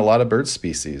well in a lot of bird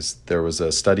species. There was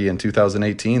a study in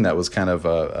 2018 that was kind of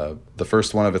the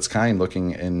first one of its kind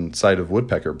looking inside of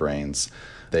woodpecker brains.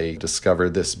 They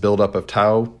discovered this buildup of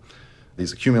tau,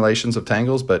 these accumulations of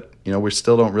tangles, but we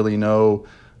still don't really know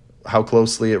how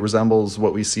closely it resembles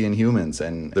what we see in humans.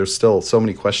 And there's still so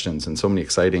many questions and so many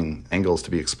exciting angles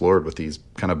to be explored with these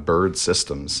kind of bird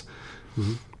systems.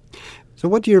 Mm-hmm. So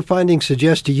what do your findings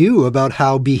suggest to you about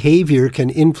how behavior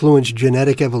can influence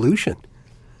genetic evolution?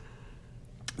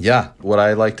 Yeah. What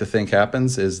I like to think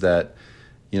happens is that,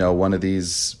 one of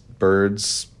these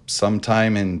birds,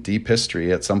 sometime in deep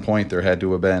history, at some point there had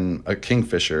to have been a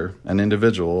kingfisher, an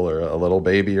individual or a little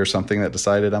baby or something that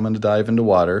decided, I'm going to dive into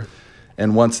water.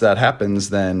 And once that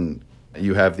happens, then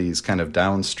you have these kind of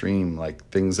downstream like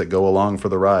things that go along for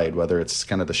the ride, whether it's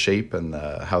kind of the shape and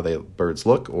how birds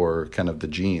look or kind of the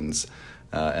genes.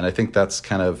 And I think that's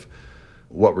kind of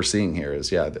what we're seeing here is,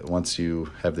 that once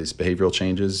you have these behavioral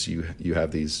changes, you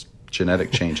have these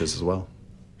genetic changes as well.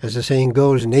 As the saying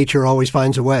goes, nature always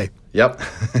finds a way. Yep.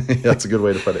 That's a good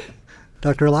way to put it.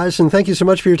 Dr. Eliason, thank you so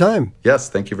much for your time. Yes,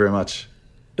 thank you very much.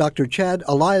 Dr. Chad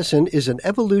Eliason is an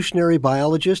evolutionary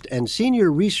biologist and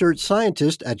senior research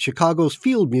scientist at Chicago's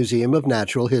Field Museum of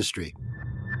Natural History.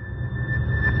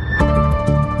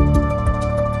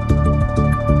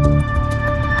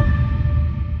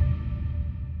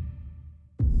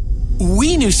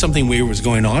 We knew something weird was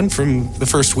going on from the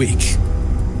first week.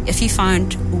 If you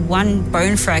find one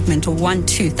bone fragment or one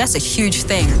tooth, that's a huge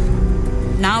thing.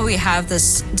 Now we have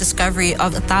this discovery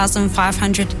of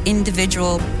 1,500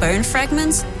 individual bone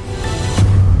fragments.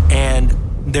 And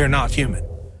they're not human.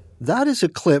 That is a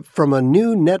clip from a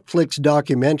new Netflix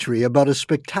documentary about a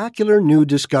spectacular new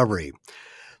discovery.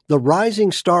 The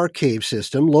Rising Star Cave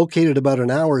System, located about an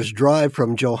hour's drive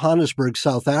from Johannesburg,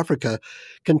 South Africa,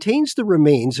 contains the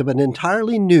remains of an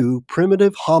entirely new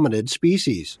primitive hominid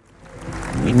species.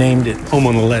 We named it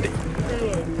Homo naledi,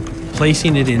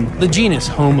 placing it in the genus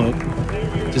Homo,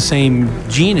 the same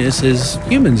genus as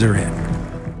humans are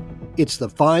in. It's the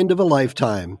find of a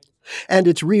lifetime, and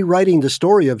it's rewriting the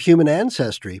story of human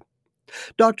ancestry.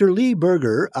 Dr. Lee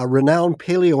Berger, a renowned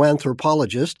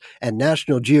paleoanthropologist and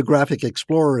National Geographic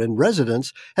explorer in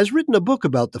residence, has written a book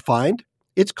about the find.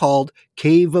 It's called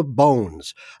Cave of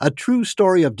Bones, a true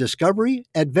story of discovery,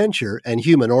 adventure, and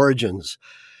human origins.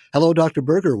 Hello, Dr.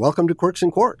 Berger. Welcome to Quirks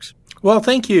and Quarks. Well,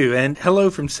 thank you, and hello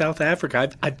from South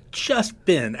Africa. I've just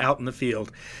been out in the field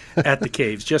at the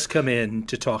caves, just come in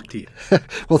to talk to you.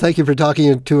 Well, thank you for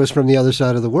talking to us from the other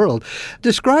side of the world.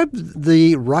 Describe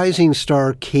the Rising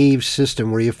Star Cave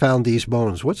System where you found these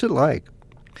bones. What's it like?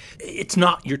 It's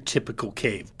not your typical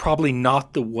cave, probably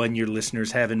not the one your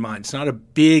listeners have in mind. It's not a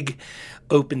big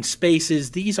open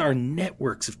spaces. These are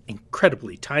networks of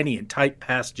incredibly tiny and tight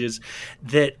passages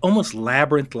that almost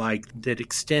labyrinth-like that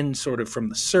extend sort of from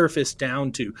the surface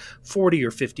down to 40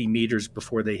 or 50 meters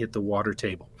before they hit the water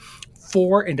table.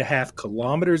 4.5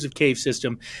 kilometers of cave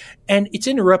system, and it's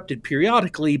interrupted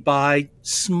periodically by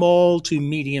small to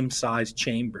medium-sized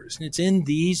chambers. And it's in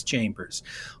these chambers,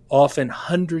 often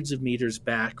hundreds of meters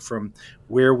back from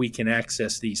where we can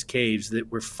access these caves, that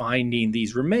we're finding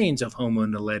these remains of Homo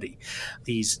naledi,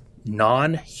 these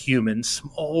non-human,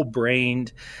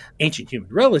 small-brained, ancient human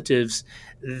relatives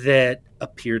that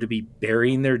appear to be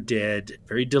burying their dead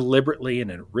very deliberately in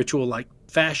a ritual-like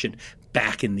fashion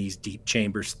back in these deep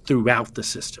chambers throughout the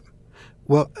system.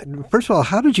 Well, first of all,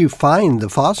 how did you find the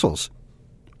fossils?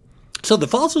 So the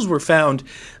fossils were found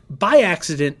by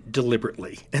accident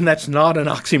deliberately, and that's not an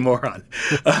oxymoron.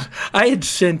 I had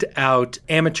sent out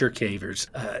amateur cavers,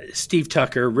 Steve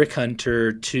Tucker, Rick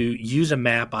Hunter, to use a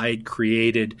map I had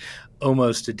created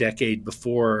almost a decade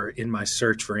before in my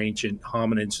search for ancient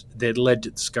hominids that led to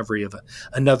the discovery of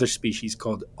another species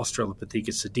called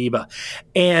Australopithecus sediba.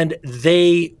 And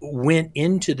they went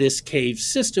into this cave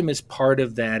system as part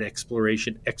of that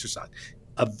exploration exercise.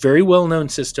 A very well-known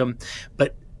system,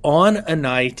 but on a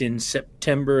night in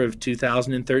September of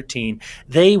 2013,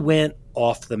 they went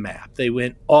off the map. They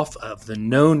went off of the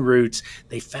known routes.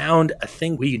 They found a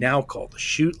thing we now call the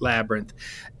chute labyrinth,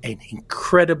 an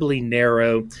incredibly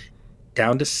narrow,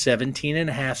 down to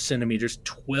 17.5 centimeters,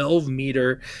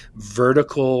 12-meter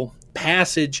vertical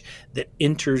passage that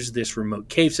enters this remote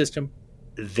cave system.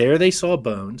 There they saw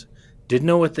bones, didn't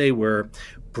know what they were,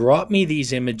 brought me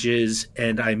these images,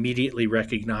 and I immediately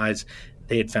recognized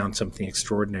they had found something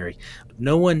extraordinary.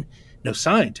 No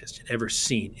scientist had ever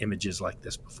seen images like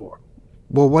this before.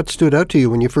 Well, what stood out to you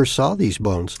when you first saw these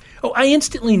bones? Oh, I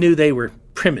instantly knew they were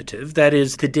primitive. That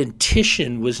is, the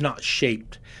dentition was not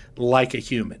shaped like a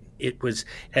human. It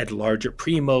had larger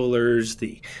premolars.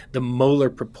 The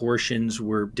molar proportions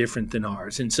were different than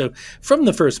ours. And so from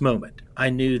the first moment,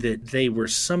 I knew that they were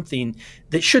something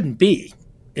that shouldn't be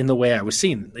in the way I was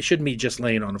seeing them. They shouldn't be just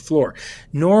laying on the floor.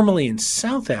 Normally in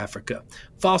South Africa,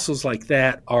 fossils like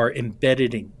that are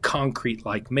embedded in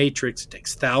concrete-like matrix. It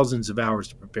takes thousands of hours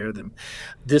to prepare them.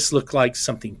 This looked like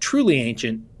something truly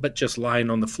ancient, but just lying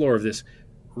on the floor of this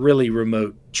really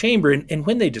remote chamber. And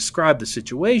when they described the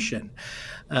situation,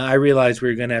 I realized we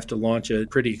were going to have to launch a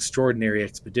pretty extraordinary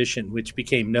expedition, which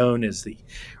became known as the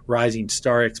Rising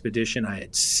Star Expedition. I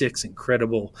had 6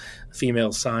 incredible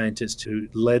female scientists who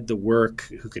led the work,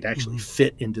 who could actually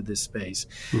fit into this space.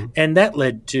 And that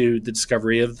led to the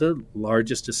discovery of the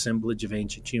largest assemblage of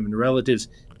ancient human relatives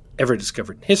ever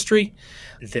discovered in history,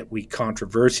 that we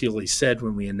controversially said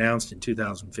when we announced in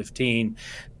 2015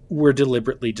 we're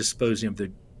deliberately disposing of their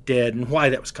dead. And why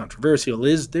that was controversial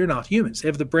is they're not humans. They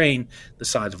have the brain the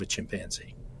size of a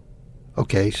chimpanzee.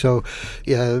 Okay, so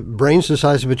brains the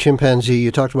size of a chimpanzee.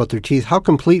 You talked about their teeth. How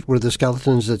complete were the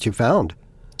skeletons that you found?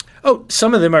 Oh,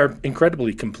 some of them are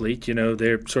incredibly complete.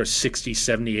 They're sort of 60,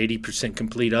 70, 80%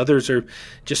 complete. Others are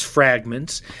just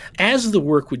fragments. As the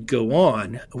work would go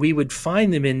on, we would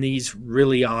find them in these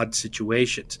really odd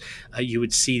situations. You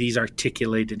would see these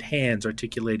articulated hands,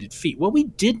 articulated feet. What we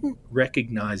didn't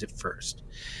recognize at first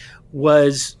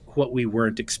was what we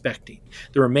weren't expecting.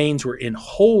 The remains were in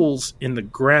holes in the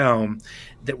ground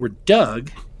that were dug.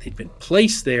 They'd been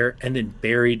placed there and then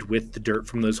buried with the dirt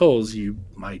from those holes. You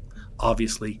might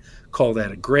obviously call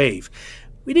that a grave.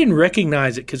 We didn't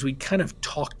recognize it because we kind of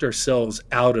talked ourselves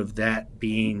out of that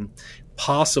being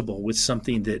possible with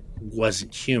something that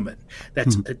wasn't human.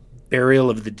 That's a burial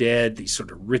of the dead. These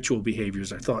sort of ritual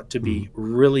behaviors are thought to be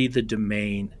really the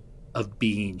domain of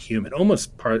being human,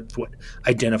 almost part of what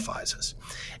identifies us.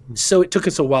 So it took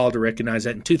us a while to recognize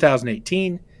that. In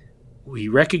 2018, we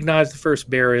recognized the first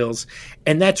burials,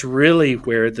 and that's really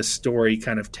where the story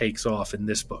kind of takes off in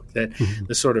this book, that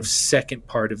the sort of second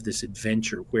part of this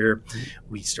adventure where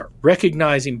we start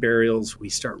recognizing burials, we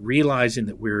start realizing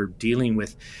that we're dealing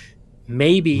with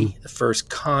maybe the first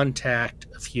contact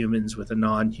of humans with a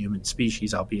non-human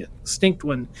species, albeit an extinct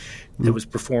one, that was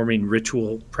performing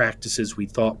ritual practices we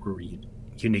thought were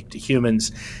unique to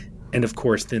humans. And, of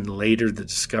course, then later the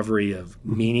discovery of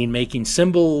meaning-making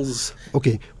symbols.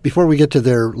 Okay, before we get to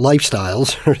their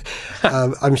lifestyles,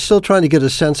 I'm still trying to get a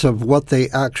sense of what they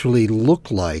actually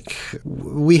look like.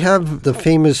 We have the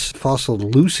famous fossil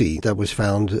Lucy that was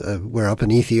found up in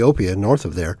Ethiopia, north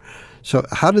of there. So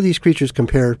how do these creatures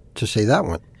compare to, say, that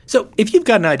one? So if you've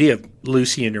got an idea of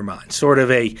Lucy in your mind, sort of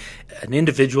an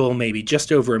individual maybe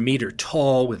just over a meter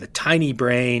tall with a tiny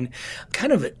brain,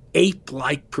 kind of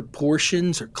ape-like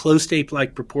proportions or close to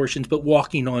ape-like proportions, but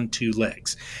walking on 2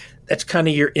 legs. That's kind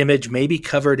of your image, maybe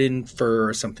covered in fur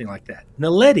or something like that.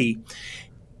 Naledi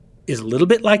is a little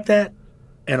bit like that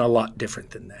and a lot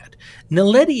different than that.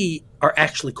 Naledi are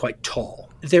actually quite tall.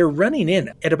 They're running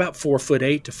in at about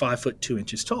 4'8" to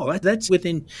 5'2" tall. That's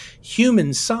within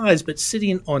human size, but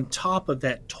sitting on top of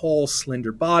that tall,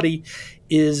 slender body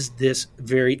is this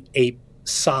very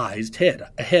ape-sized head.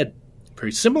 A head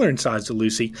very similar in size to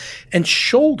Lucy, and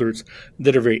shoulders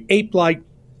that are very ape-like,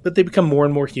 but they become more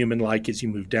and more human-like as you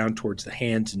move down towards the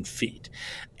hands and feet.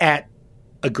 At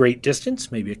a great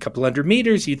distance, maybe a couple hundred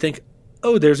meters, you think,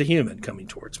 oh, there's a human coming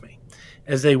towards me.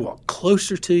 As they walk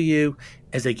closer to you,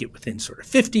 as they get within sort of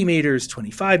 50 meters,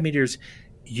 25 meters,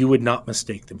 you would not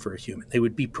mistake them for a human. They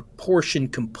would be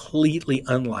proportioned completely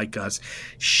unlike us,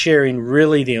 sharing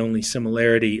really the only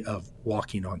similarity of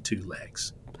walking on 2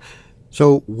 legs.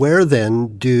 So where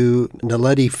then do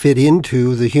Naledi fit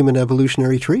into the human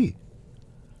evolutionary tree?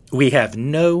 We have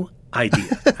no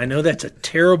idea. I know that's a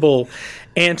terrible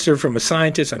answer from a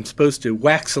scientist. I'm supposed to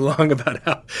wax along about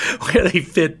where they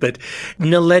fit, but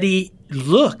Naledi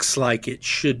looks like it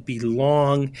should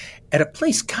belong at a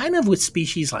place kind of with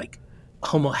species like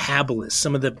Homo habilis,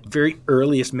 some of the very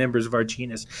earliest members of our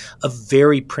genus, a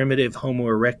very primitive Homo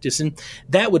erectus, and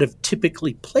that would have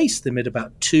typically placed them at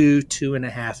about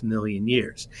 2.5 million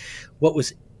years. What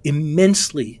was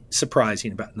immensely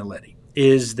surprising about Naledi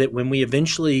is that when we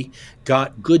eventually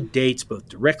got good dates, both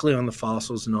directly on the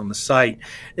fossils and on the site,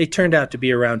 they turned out to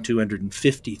be around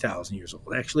 250,000 years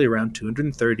old, actually around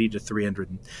 230 to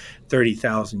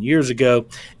 330,000 years ago.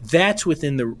 That's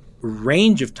within the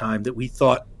range of time that we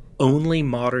thought only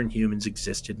modern humans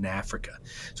existed in Africa.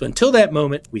 So until that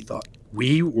moment, we thought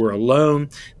we were alone,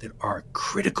 that our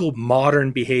critical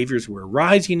modern behaviors were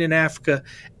rising in Africa,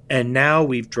 and now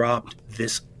we've dropped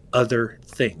this other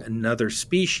thing, another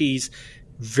species,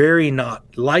 very not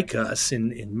like us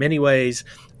in many ways,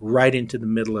 right into the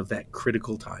middle of that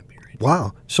critical time period.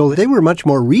 Wow. So they were much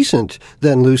more recent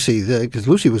than Lucy, because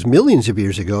Lucy was millions of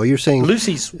years ago. You're saying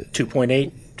Lucy's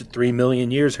 2.8 to 3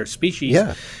 million years. Her species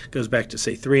goes back to,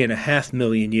 say, 3.5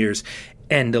 million years.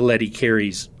 And Naledi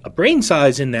carries a brain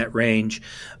size in that range,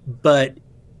 but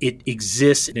it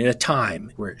exists in a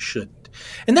time where it shouldn't.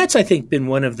 And that's, I think, been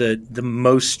one of the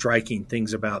most striking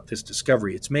things about this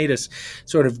discovery. It's made us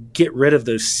sort of get rid of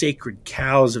those sacred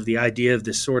cows of the idea of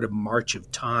this sort of march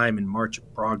of time and march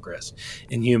of progress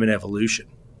in human evolution.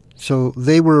 So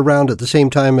they were around at the same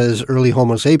time as early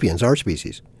Homo sapiens, our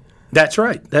species. That's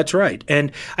right. That's right.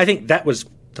 And I think that was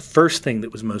the first thing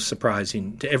that was most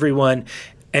surprising to everyone.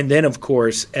 And then, of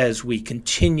course, as we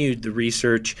continued the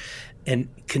research and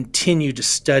continued to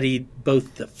study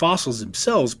both the fossils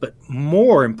themselves, but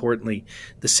more importantly,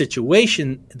 the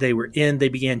situation they were in, they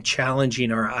began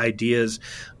challenging our ideas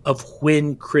of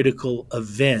when critical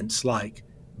events like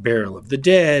burial of the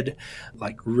dead,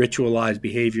 like ritualized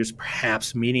behaviors,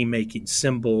 perhaps meaning-making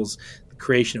symbols, the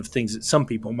creation of things that some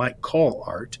people might call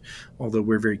art, although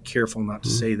we're very careful not to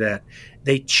say that.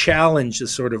 They challenge the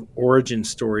sort of origin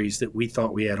stories that we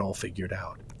thought we had all figured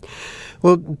out.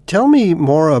 Well, tell me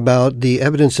more about the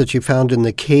evidence that you found in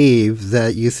the cave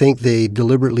that you think they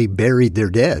deliberately buried their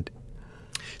dead.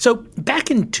 So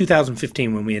back in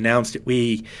 2015, when we announced it,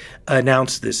 we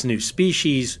announced this new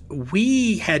species.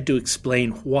 We had to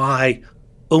explain why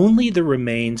only the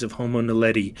remains of Homo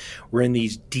naledi were in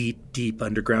these deep, deep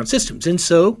underground systems. And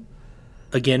so,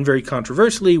 again, very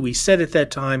controversially, we said at that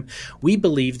time, we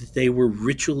believed that they were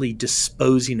ritually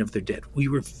disposing of their dead. We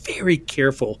were very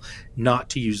careful not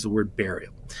to use the word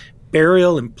burial.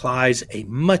 Burial implies a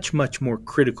much, much more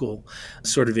critical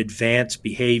sort of advanced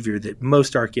behavior that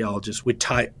most archaeologists would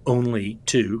tie only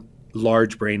to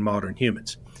large brain modern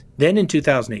humans. Then in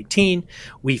 2018,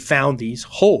 we found these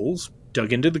holes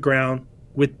dug into the ground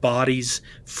with bodies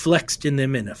flexed in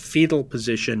them in a fetal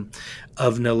position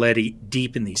of naledi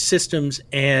deep in these systems,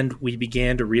 and we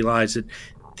began to realize that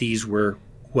these were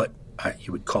what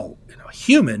you would call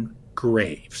human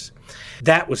graves.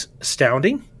 That was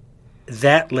astounding.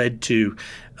 That led to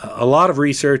a lot of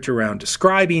research around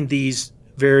describing these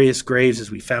various graves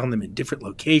as we found them in different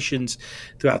locations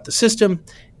throughout the system.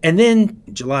 And then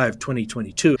in July of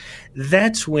 2022,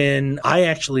 that's when I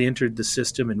actually entered the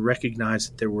system and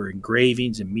recognized that there were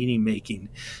engravings and meaning-making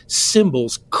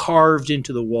symbols carved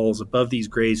into the walls above these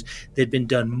graves that had been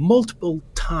done multiple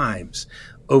times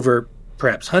over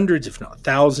perhaps hundreds, if not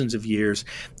thousands of years,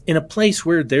 in a place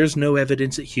where there's no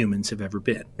evidence that humans have ever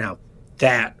been. Now,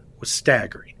 that was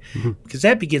staggering because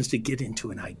that begins to get into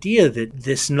an idea that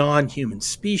this non-human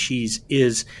species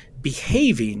is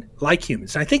behaving like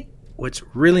humans. And I think what's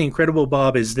really incredible,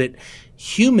 Bob, is that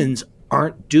humans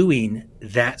aren't doing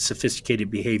that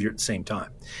sophisticated behavior at the same time.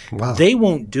 Wow. They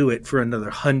won't do it for another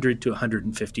 100 to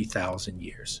 150,000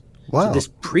 years. Wow. So this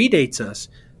predates us,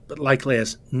 but likely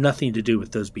has nothing to do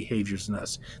with those behaviors in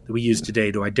us that we use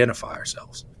today to identify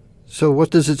ourselves. So what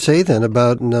does it say then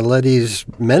about Naledi's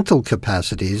mental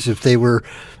capacities? If they were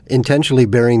intentionally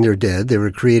burying their dead, they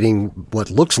were creating what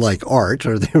looks like art,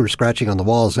 or they were scratching on the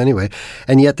walls anyway,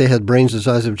 and yet they had brains the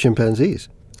size of chimpanzees.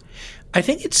 I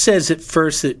think it says at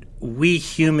first that we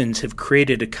humans have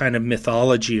created a kind of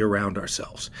mythology around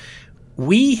ourselves.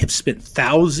 We have spent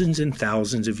thousands and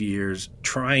thousands of years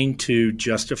trying to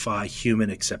justify human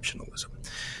exceptionalism,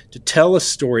 to tell a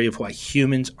story of why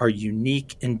humans are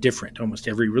unique and different. Almost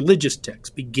every religious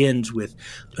text begins with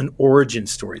an origin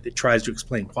story that tries to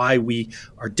explain why we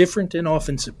are different and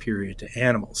often superior to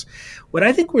animals. What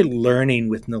I think we're learning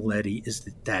with Naledi is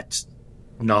that that's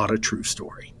not a true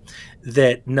story,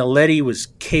 that Naledi was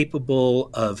capable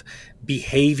of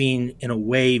behaving in a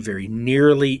way very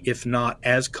nearly, if not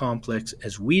as complex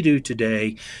as we do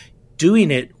today,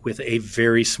 doing it with a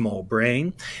very small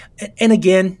brain. And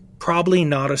again, probably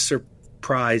not a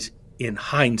surprise in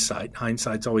hindsight.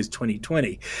 Hindsight's always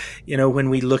 20/20. When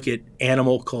we look at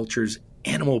animal cultures,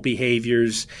 animal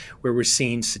behaviors, where we're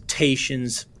seeing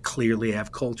cetaceans clearly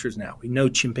have cultures now. We know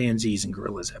chimpanzees and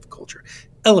gorillas have culture.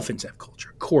 Elephants have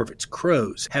culture. Corvids,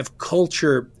 crows have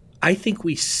culture. I think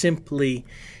we simply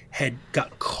had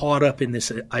got caught up in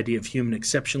this idea of human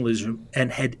exceptionalism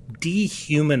and had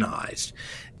dehumanized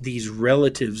these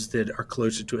relatives that are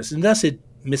closer to us, and thus had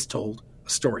mistold a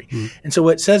story. And so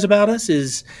what it says about us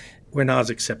is we're not as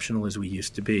exceptional as we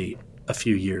used to be a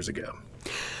few years ago.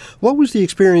 What was the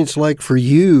experience like for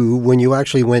you when you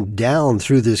actually went down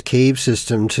through this cave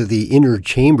system to the inner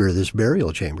chamber, this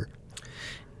burial chamber?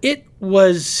 It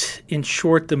was, in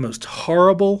short, the most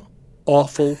horrible,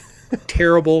 awful,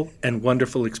 terrible, and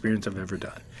wonderful experience I've ever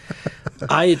done.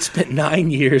 I had spent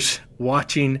 9 years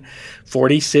watching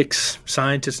 46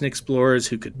 scientists and explorers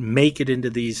who could make it into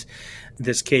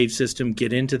this cave system,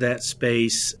 get into that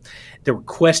space. There were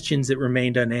questions that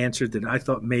remained unanswered that I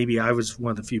thought maybe I was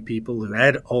one of the few people who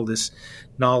had all this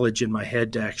knowledge in my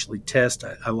head to actually test.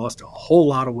 I lost a whole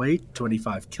lot of weight,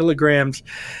 25 kilograms,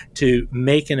 to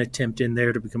make an attempt in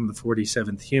there to become the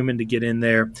 47th human to get in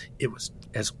there. It was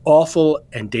as awful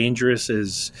and dangerous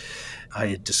as I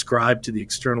had described to the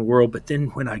external world. But then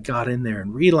when I got in there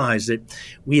and realized that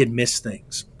we had missed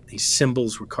things, these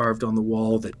symbols were carved on the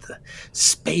wall, that the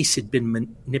space had been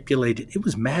manipulated. It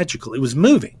was magical. It was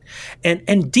moving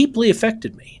and deeply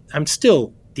affected me. I'm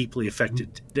still deeply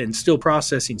affected and still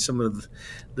processing some of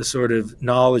the sort of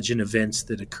knowledge and events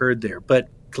that occurred there. But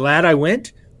glad I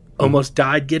went. Almost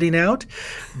died getting out.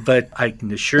 But I can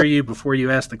assure you, before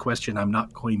you ask the question, I'm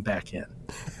not going back in.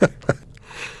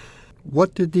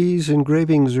 What did these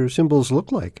engravings or symbols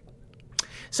look like?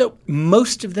 So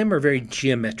most of them are very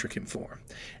geometric in form.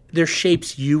 They're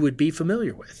shapes you would be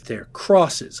familiar with. They're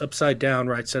crosses, upside down,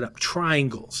 right side up,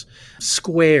 triangles,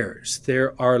 squares.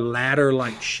 There are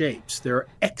ladder-like shapes. There are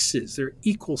X's. There are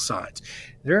equal signs.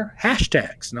 There are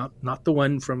hashtags, not the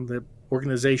one from the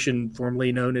organization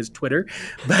formerly known as Twitter,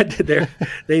 but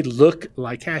they look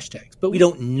like hashtags. But we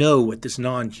don't know what this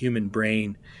non-human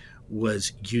brain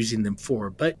was using them for.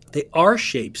 But they are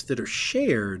shapes that are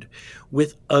shared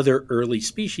with other early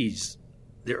species.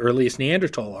 The earliest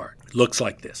Neanderthal art looks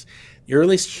like this. The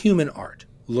earliest human art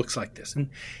looks like this. And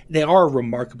they are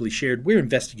remarkably shared. We're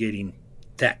investigating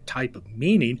that type of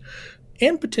meaning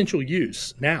and potential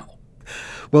use now.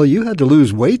 Well, you had to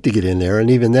lose weight to get in there,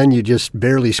 and even then you just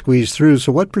barely squeezed through.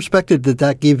 So what perspective did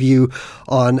that give you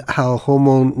on how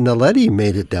Homo naledi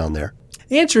made it down there?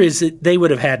 The answer is that they would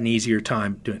have had an easier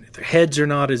time doing it. Their heads are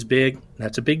not as big.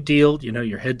 That's a big deal. You know,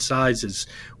 your head size is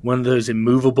one of those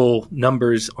immovable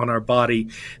numbers on our body.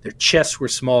 Their chests were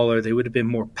smaller. They would have been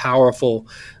more powerful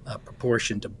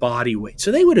proportion to body weight.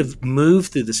 So they would have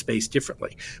moved through the space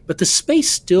differently. But the space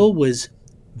still was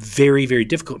very, very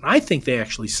difficult. And I think they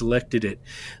actually selected it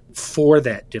for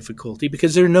that difficulty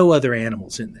because there are no other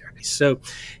animals in there. So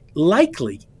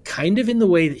likely, kind of in the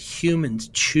way that humans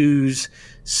choose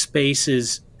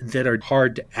spaces that are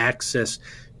hard to access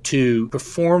to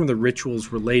perform the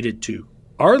rituals related to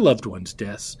our loved ones'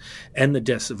 deaths and the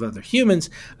deaths of other humans,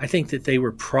 I think that they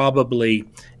were probably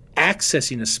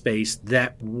accessing a space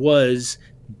that was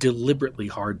deliberately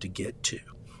hard to get to.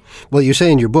 Well, you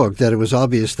say in your book that it was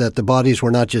obvious that the bodies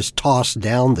were not just tossed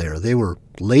down there, they were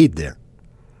laid there.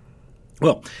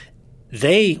 Well,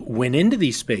 they went into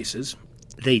these spaces,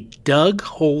 they dug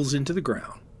holes into the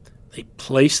ground, they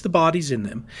placed the bodies in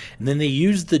them, and then they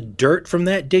used the dirt from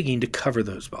that digging to cover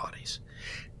those bodies.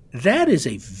 That is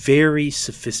a very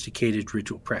sophisticated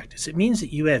ritual practice. It means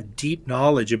that you have deep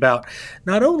knowledge about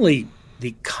not only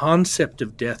the concept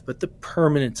of death, but the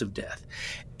permanence of death.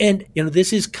 And, you know,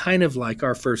 this is kind of like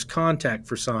our first contact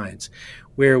for science,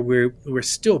 where we're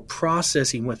still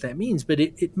processing what that means, but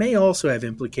it may also have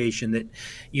implication that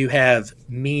you have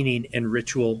meaning and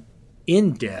ritual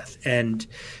in death and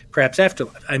perhaps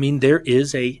afterlife. I mean, there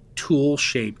is a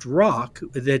tool-shaped rock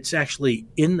that's actually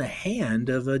in the hand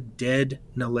of a dead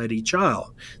Naledi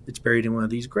child that's buried in one of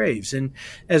these graves. And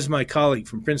as my colleague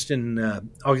from Princeton,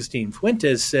 Augustine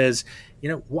Fuentes, says, you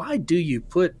know, why do you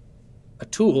put a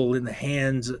tool in the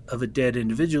hands of a dead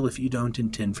individual if you don't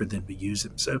intend for them to use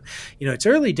them? So, you know, it's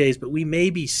early days, but we may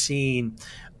be seeing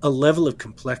a level of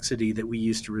complexity that we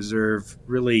used to reserve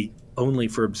really only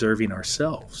for observing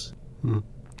ourselves.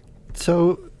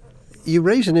 So you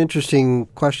raise an interesting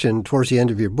question towards the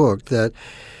end of your book, that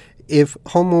if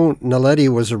Homo naledi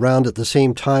was around at the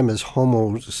same time as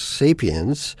Homo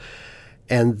sapiens,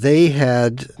 and they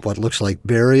had what looks like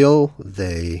burial,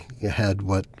 they had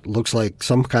what looks like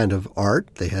some kind of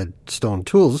art, they had stone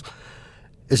tools,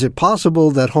 is it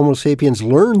possible that Homo sapiens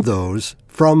learned those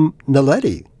from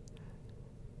Naledi?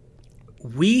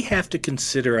 We have to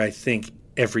consider, I think,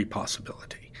 every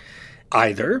possibility.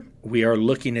 Either we are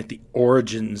looking at the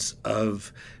origins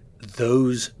of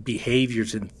those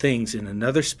behaviors and things in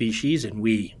another species and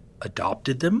we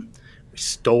adopted them, we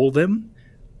stole them,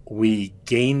 we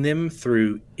gained them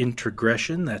through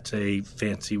introgression. That's a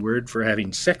fancy word for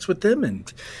having sex with them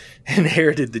and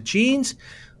inherited the genes.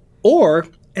 Or,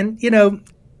 and you know,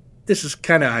 this is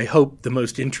kind of, I hope, the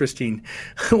most interesting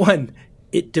one,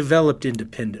 it developed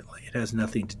independently. It has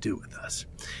nothing to do with us.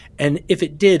 And if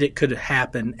it did, it could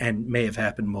happen and may have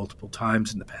happened multiple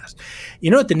times in the past. You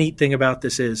know what the neat thing about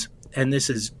this is, and this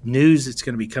is news that's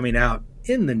going to be coming out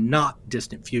in the not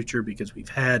distant future because we've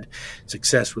had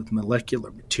success with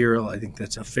molecular material. I think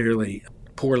that's a fairly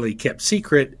poorly kept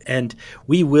secret, and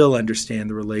we will understand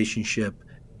the relationship,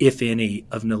 if any,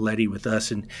 of Naledi with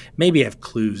us, and maybe have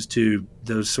clues to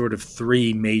those sort of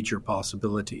three major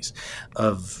possibilities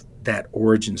of that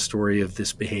origin story of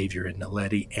this behavior in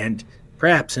Naledi and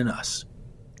perhaps in us.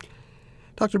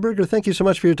 Dr. Berger, thank you so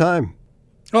much for your time.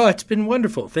 Oh, it's been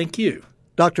wonderful. Thank you.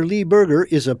 Dr. Lee Berger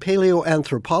is a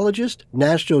paleoanthropologist,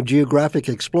 National Geographic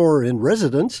Explorer in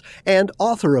residence, and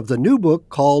author of the new book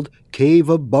called Cave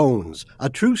of Bones, a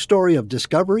true story of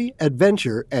discovery,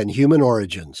 adventure, and human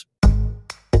origins.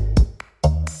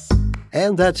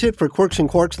 And that's it for Quirks and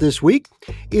Quarks this week.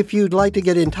 If you'd like to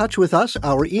get in touch with us,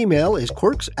 our email is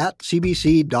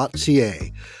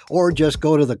quirks@cbc.ca. Or just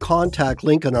go to the contact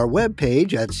link on our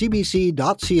webpage at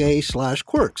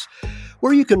cbc.ca/quirks,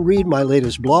 where you can read my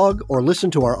latest blog or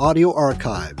listen to our audio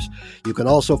archives. You can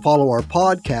also follow our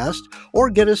podcast or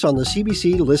get us on the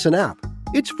CBC Listen app.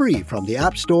 It's free from the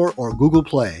App Store or Google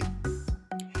Play.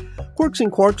 Quirks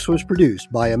and Quarks was produced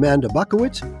by Amanda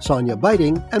Buckowitz, Sonia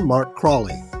Biting, and Mark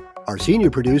Crawley. Our senior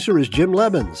producer is Jim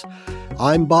Lebbins.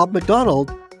 I'm Bob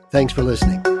McDonald. Thanks for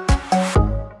listening.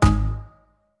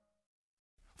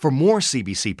 For more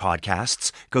CBC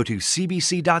podcasts, go to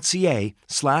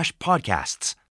cbc.ca/podcasts.